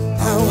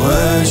 I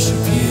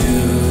worship you,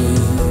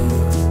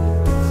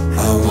 I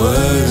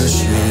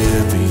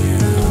worship you.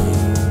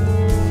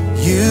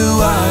 You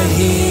are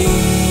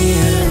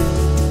here,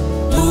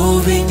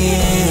 moving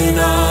in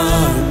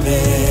our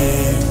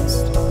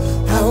midst.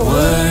 I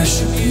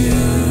worship you,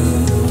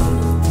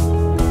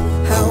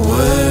 I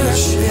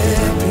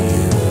worship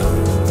you.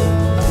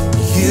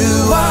 You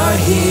are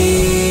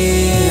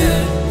here,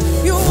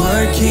 you're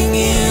working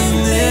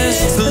in this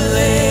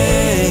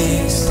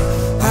place.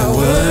 I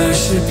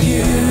worship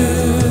you,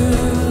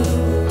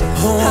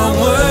 oh, I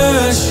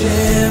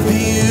worship you.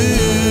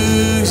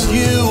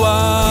 You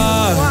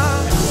are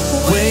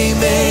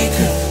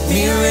Waymaker,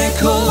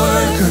 miracle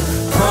worker,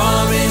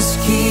 promise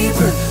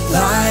keeper,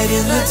 light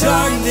in the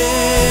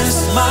darkness,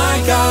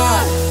 my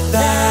God,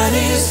 that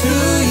is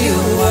who you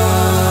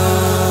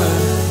are.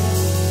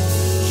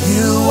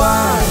 You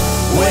are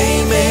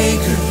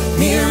Waymaker,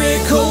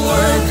 miracle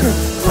worker,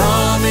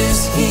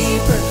 promise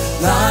keeper,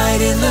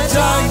 light in the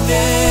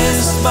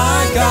darkness,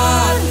 my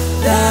God,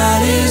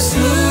 that is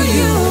who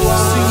you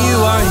are. So you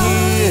are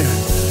here,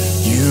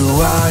 you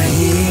are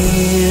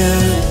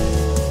here,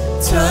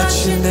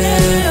 touching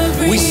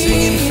every we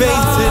sing in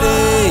faith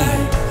today.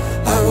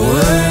 I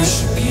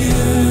worship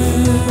you,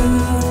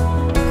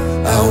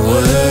 I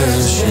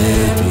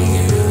worship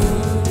you.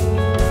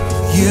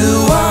 You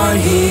are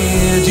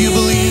here, do you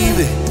believe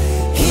it?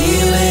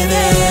 Healing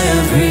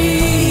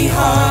every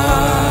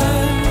heart.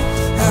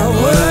 I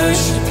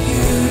worship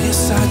you,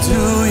 yes I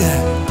do,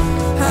 yeah.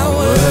 I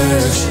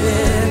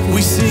worship you.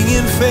 We sing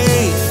in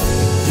faith.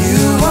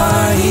 You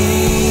are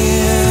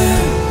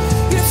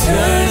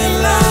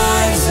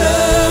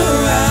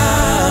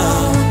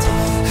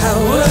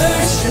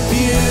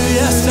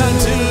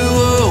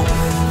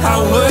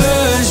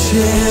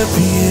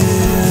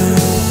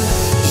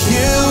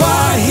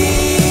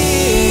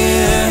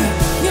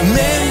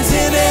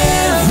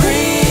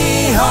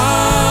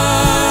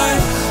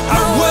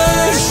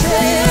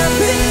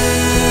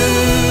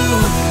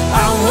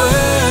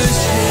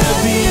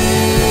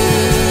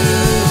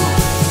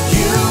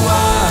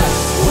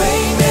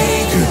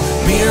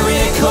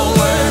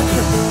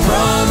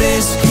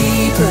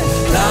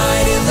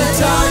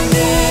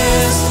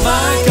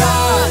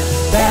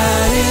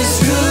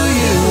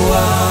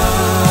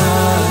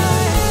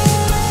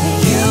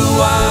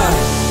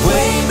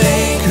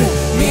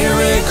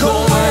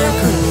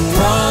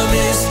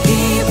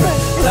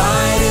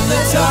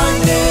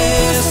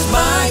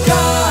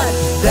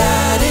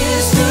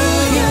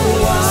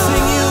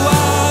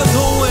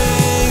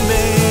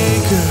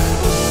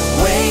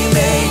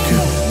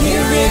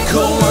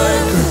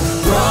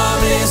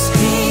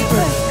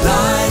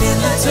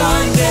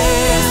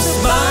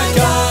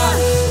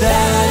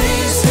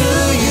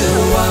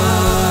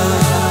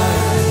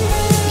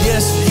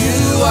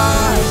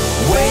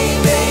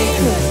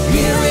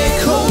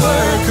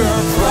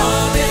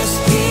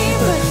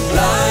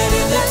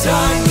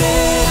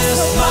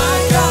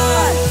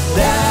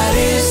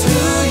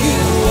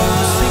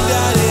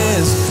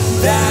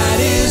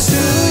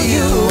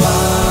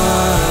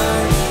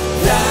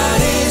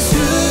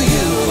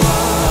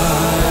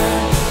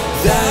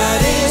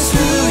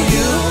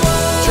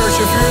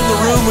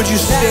would you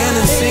stand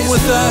and sing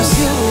with us?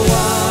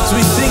 So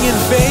we sing in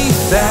faith,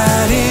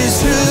 that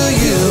is who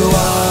you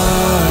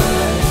are.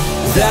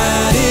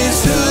 That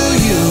is who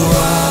you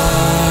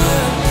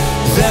are.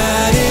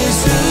 That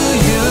is who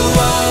you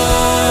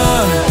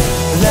are.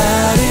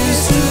 That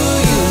is who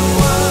you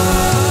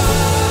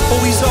are. Oh,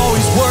 he's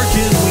always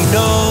working, we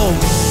know.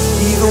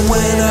 Even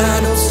when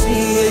I don't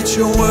see it,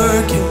 you're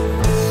working.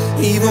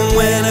 Even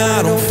when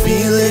I don't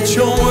feel it,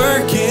 you're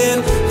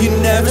working. You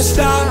never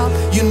stop working.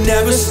 You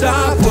never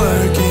stop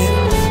working.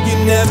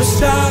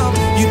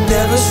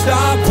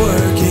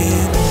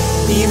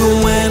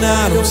 Even when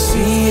I don't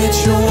see it,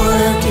 you're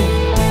working.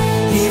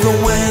 Even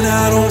when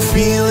I don't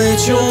feel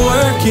it, you're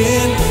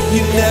working.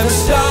 You never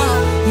stop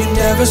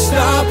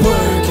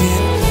working.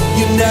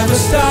 You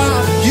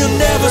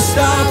never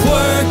stop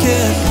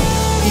working.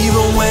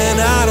 Even when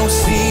I don't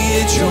see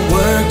it, you're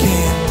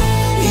working.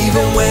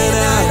 Even when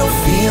I don't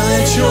feel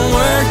it, you're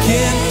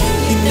working.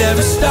 You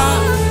never stop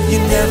working. You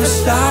never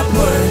stop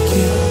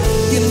working.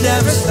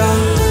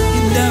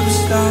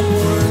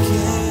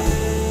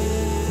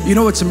 You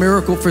know it's a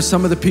miracle for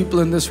some of the people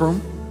in this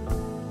room?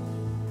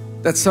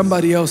 That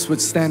somebody else would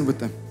stand with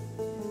them.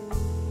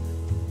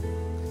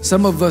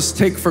 Some of us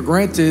take for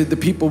granted the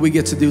people we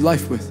get to do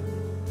life with.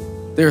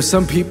 There are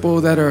some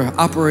people that are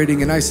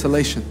operating in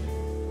isolation.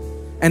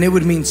 And it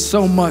would mean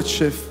so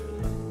much if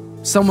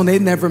someone they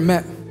never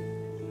met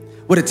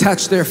would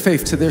attach their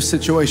faith to their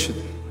situation.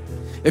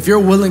 If you're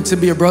willing to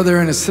be a brother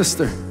and a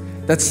sister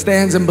that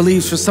stands and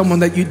believes for someone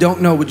that you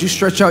don't know, would you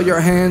stretch out your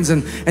hands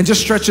and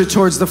just stretch it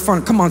towards the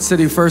front? Come on,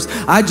 City First.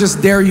 I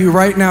just dare you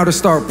right now to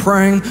start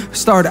praying,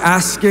 start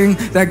asking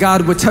that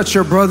God would touch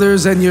your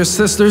brothers and your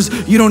sisters.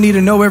 You don't need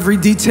to know every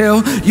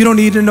detail. You don't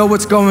need to know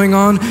what's going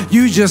on.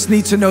 You just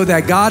need to know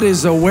that God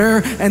is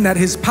aware and that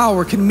his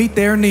power can meet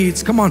their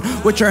needs. Come on,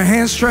 with your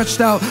hands stretched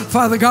out.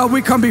 Father God,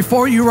 we come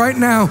before you right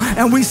now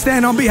and we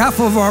stand on behalf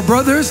of our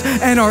brothers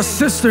and our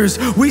sisters.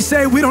 We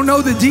say we don't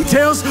know the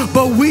details,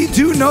 but we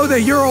do know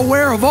that you're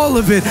aware of all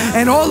of it,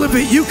 and all of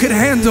it you could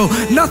handle.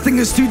 Nothing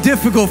is too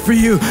difficult for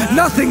you.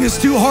 Nothing is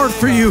too hard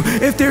for you.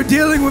 If they're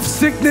dealing with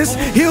sickness,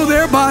 heal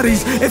their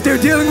bodies. If they're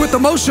dealing with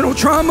emotional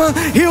trauma,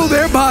 heal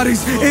their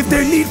bodies. If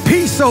they need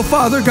peace, oh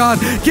Father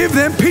God, give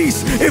them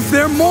peace. If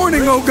they're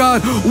mourning, oh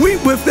God,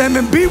 weep with them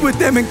and be with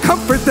them and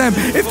comfort them.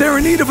 If they're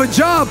in need of a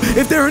job,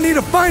 if they're in need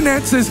of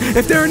finances,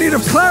 if they're in need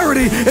of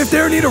clarity, if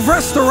they're in need of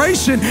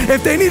restoration,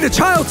 if they need a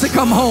child to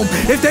come home,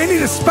 if they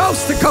need a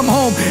spouse to come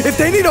home, if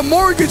they need a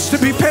mortgage to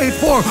be paid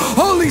for,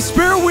 Holy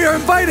Spirit, we are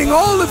inviting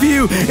all of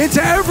you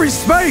into every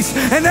space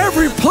and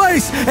every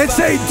place and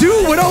say, do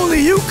what only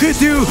you could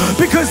do,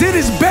 because it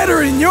is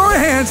better in your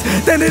hands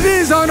than it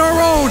is on our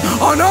own.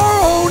 On our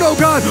own, oh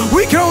God,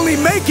 we can only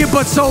make it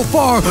but so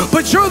far,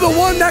 but you're the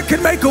one that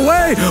can make a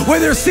way where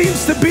there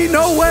seems to be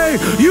no way.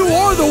 You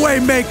are the way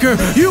maker.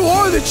 You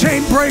are the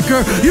chain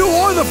breaker. You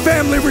are the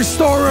family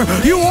restorer.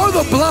 You are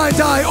the blind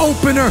eye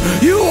opener.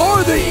 You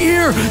are the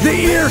ear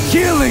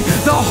healing,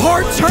 the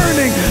heart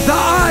turning, the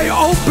eye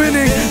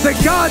opening, the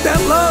God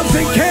that loves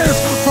and cares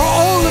for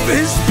all of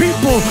his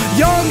people,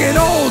 young and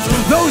old,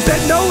 those that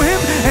know him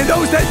and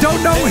those that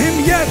don't know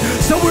him yet.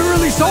 So we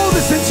release all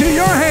this into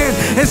your hand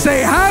and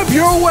say, have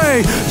your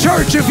way.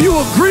 Church, if you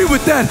agree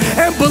with that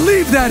and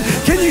believe that,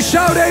 can you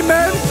shout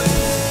amen?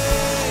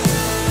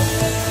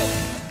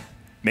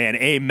 Man,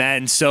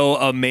 amen. So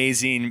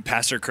amazing,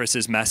 Pastor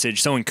Chris's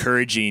message. So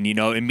encouraging. You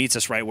know, it meets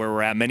us right where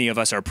we're at. Many of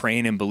us are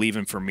praying and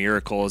believing for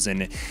miracles.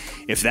 And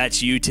if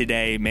that's you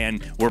today, man,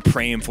 we're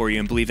praying for you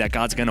and believe that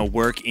God's going to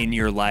work in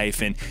your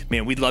life. And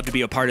man, we'd love to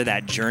be a part of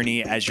that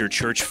journey as your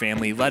church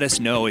family. Let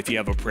us know if you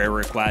have a prayer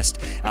request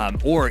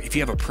or if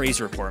you have a praise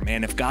report,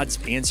 man. If God's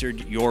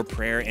answered your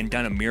prayer and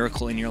done a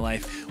miracle in your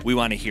life, we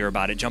want to hear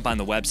about it. Jump on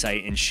the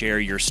website and share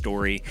your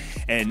story.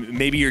 And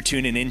maybe you're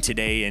tuning in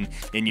today and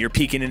you're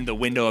peeking into the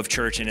window of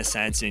church in a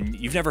sense, and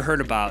you've never heard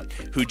about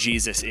who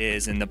Jesus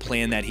is and the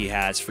plan that he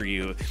has for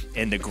you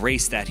and the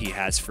grace that he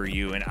has for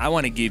you. And I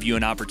want to give you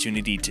an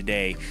opportunity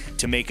today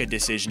to make a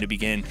decision to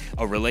begin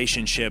a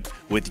relationship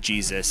with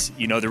Jesus.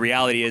 You know, the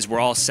reality is we're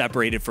all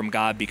separated from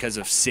God because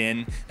of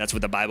sin. That's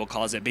what the Bible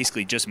calls it,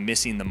 basically just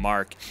missing the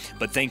mark.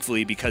 But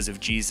thankfully, because of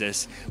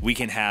Jesus, we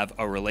can have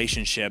a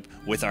relationship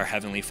with our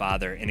Heavenly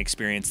Father and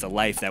experience the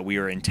life that we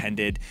were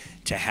intended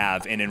to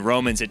have. And in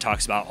Romans, it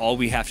talks about all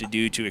we have to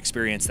do to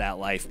experience that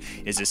life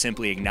is to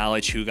simply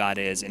acknowledge who God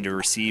is and to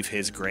receive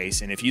his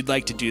grace. And if you'd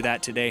like to do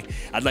that today,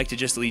 I'd like to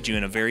just lead you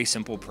in a very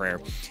simple prayer.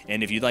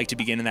 And if you'd like to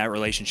begin in that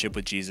relationship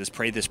with Jesus,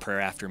 pray this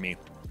prayer after me.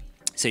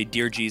 Say,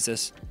 Dear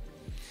Jesus,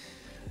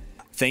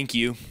 thank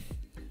you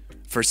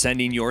for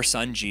sending your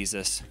son,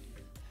 Jesus,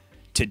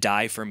 to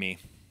die for me.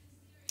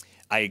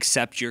 I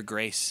accept your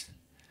grace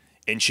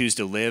and choose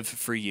to live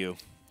for you.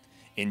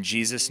 In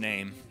Jesus'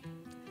 name,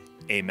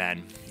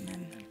 amen.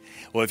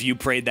 Well, if you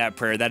prayed that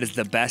prayer, that is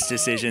the best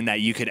decision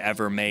that you could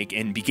ever make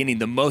in beginning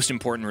the most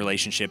important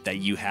relationship that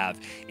you have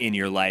in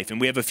your life. And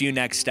we have a few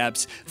next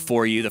steps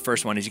for you. The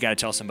first one is you got to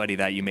tell somebody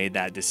that you made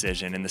that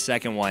decision. And the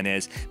second one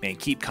is, man,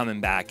 keep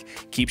coming back,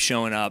 keep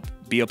showing up,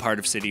 be a part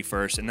of City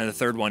First. And then the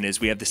third one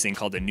is we have this thing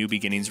called the New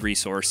Beginnings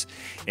resource,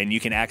 and you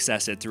can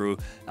access it through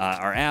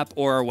our app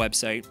or our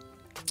website.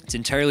 It's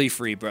entirely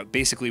free, but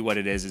basically what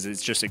it is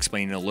it's just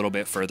explaining a little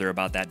bit further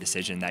about that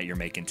decision that you're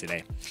making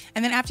today.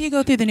 And then after you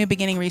go through the New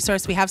Beginning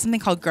resource, we have something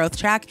called Growth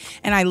Track.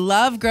 And I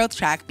love Growth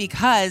Track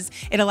because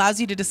it allows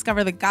you to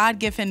discover the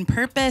God-given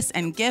purpose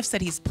and gifts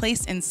that He's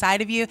placed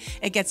inside of you.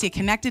 It gets you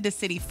connected to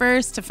City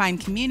First, to find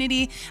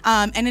community,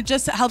 and it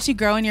just helps you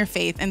grow in your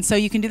faith. And so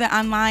you can do that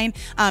online.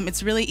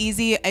 It's really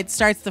easy. It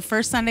starts the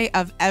first Sunday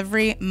of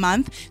every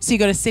month. So you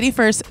go to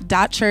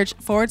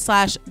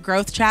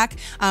cityfirst.church/growth track.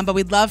 But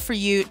we'd love for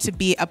you to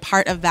be a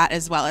part of that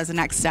as well as a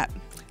next step.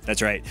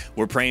 That's right.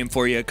 We're praying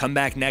for you. Come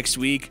back next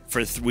week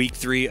for week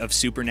 3 of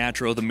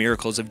Supernatural, the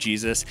miracles of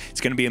Jesus.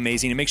 It's going to be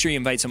amazing. And make sure you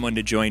invite someone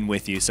to join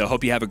with you. So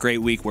hope you have a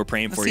great week. We're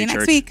praying for you, church.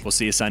 Next week. We'll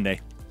see you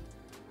Sunday.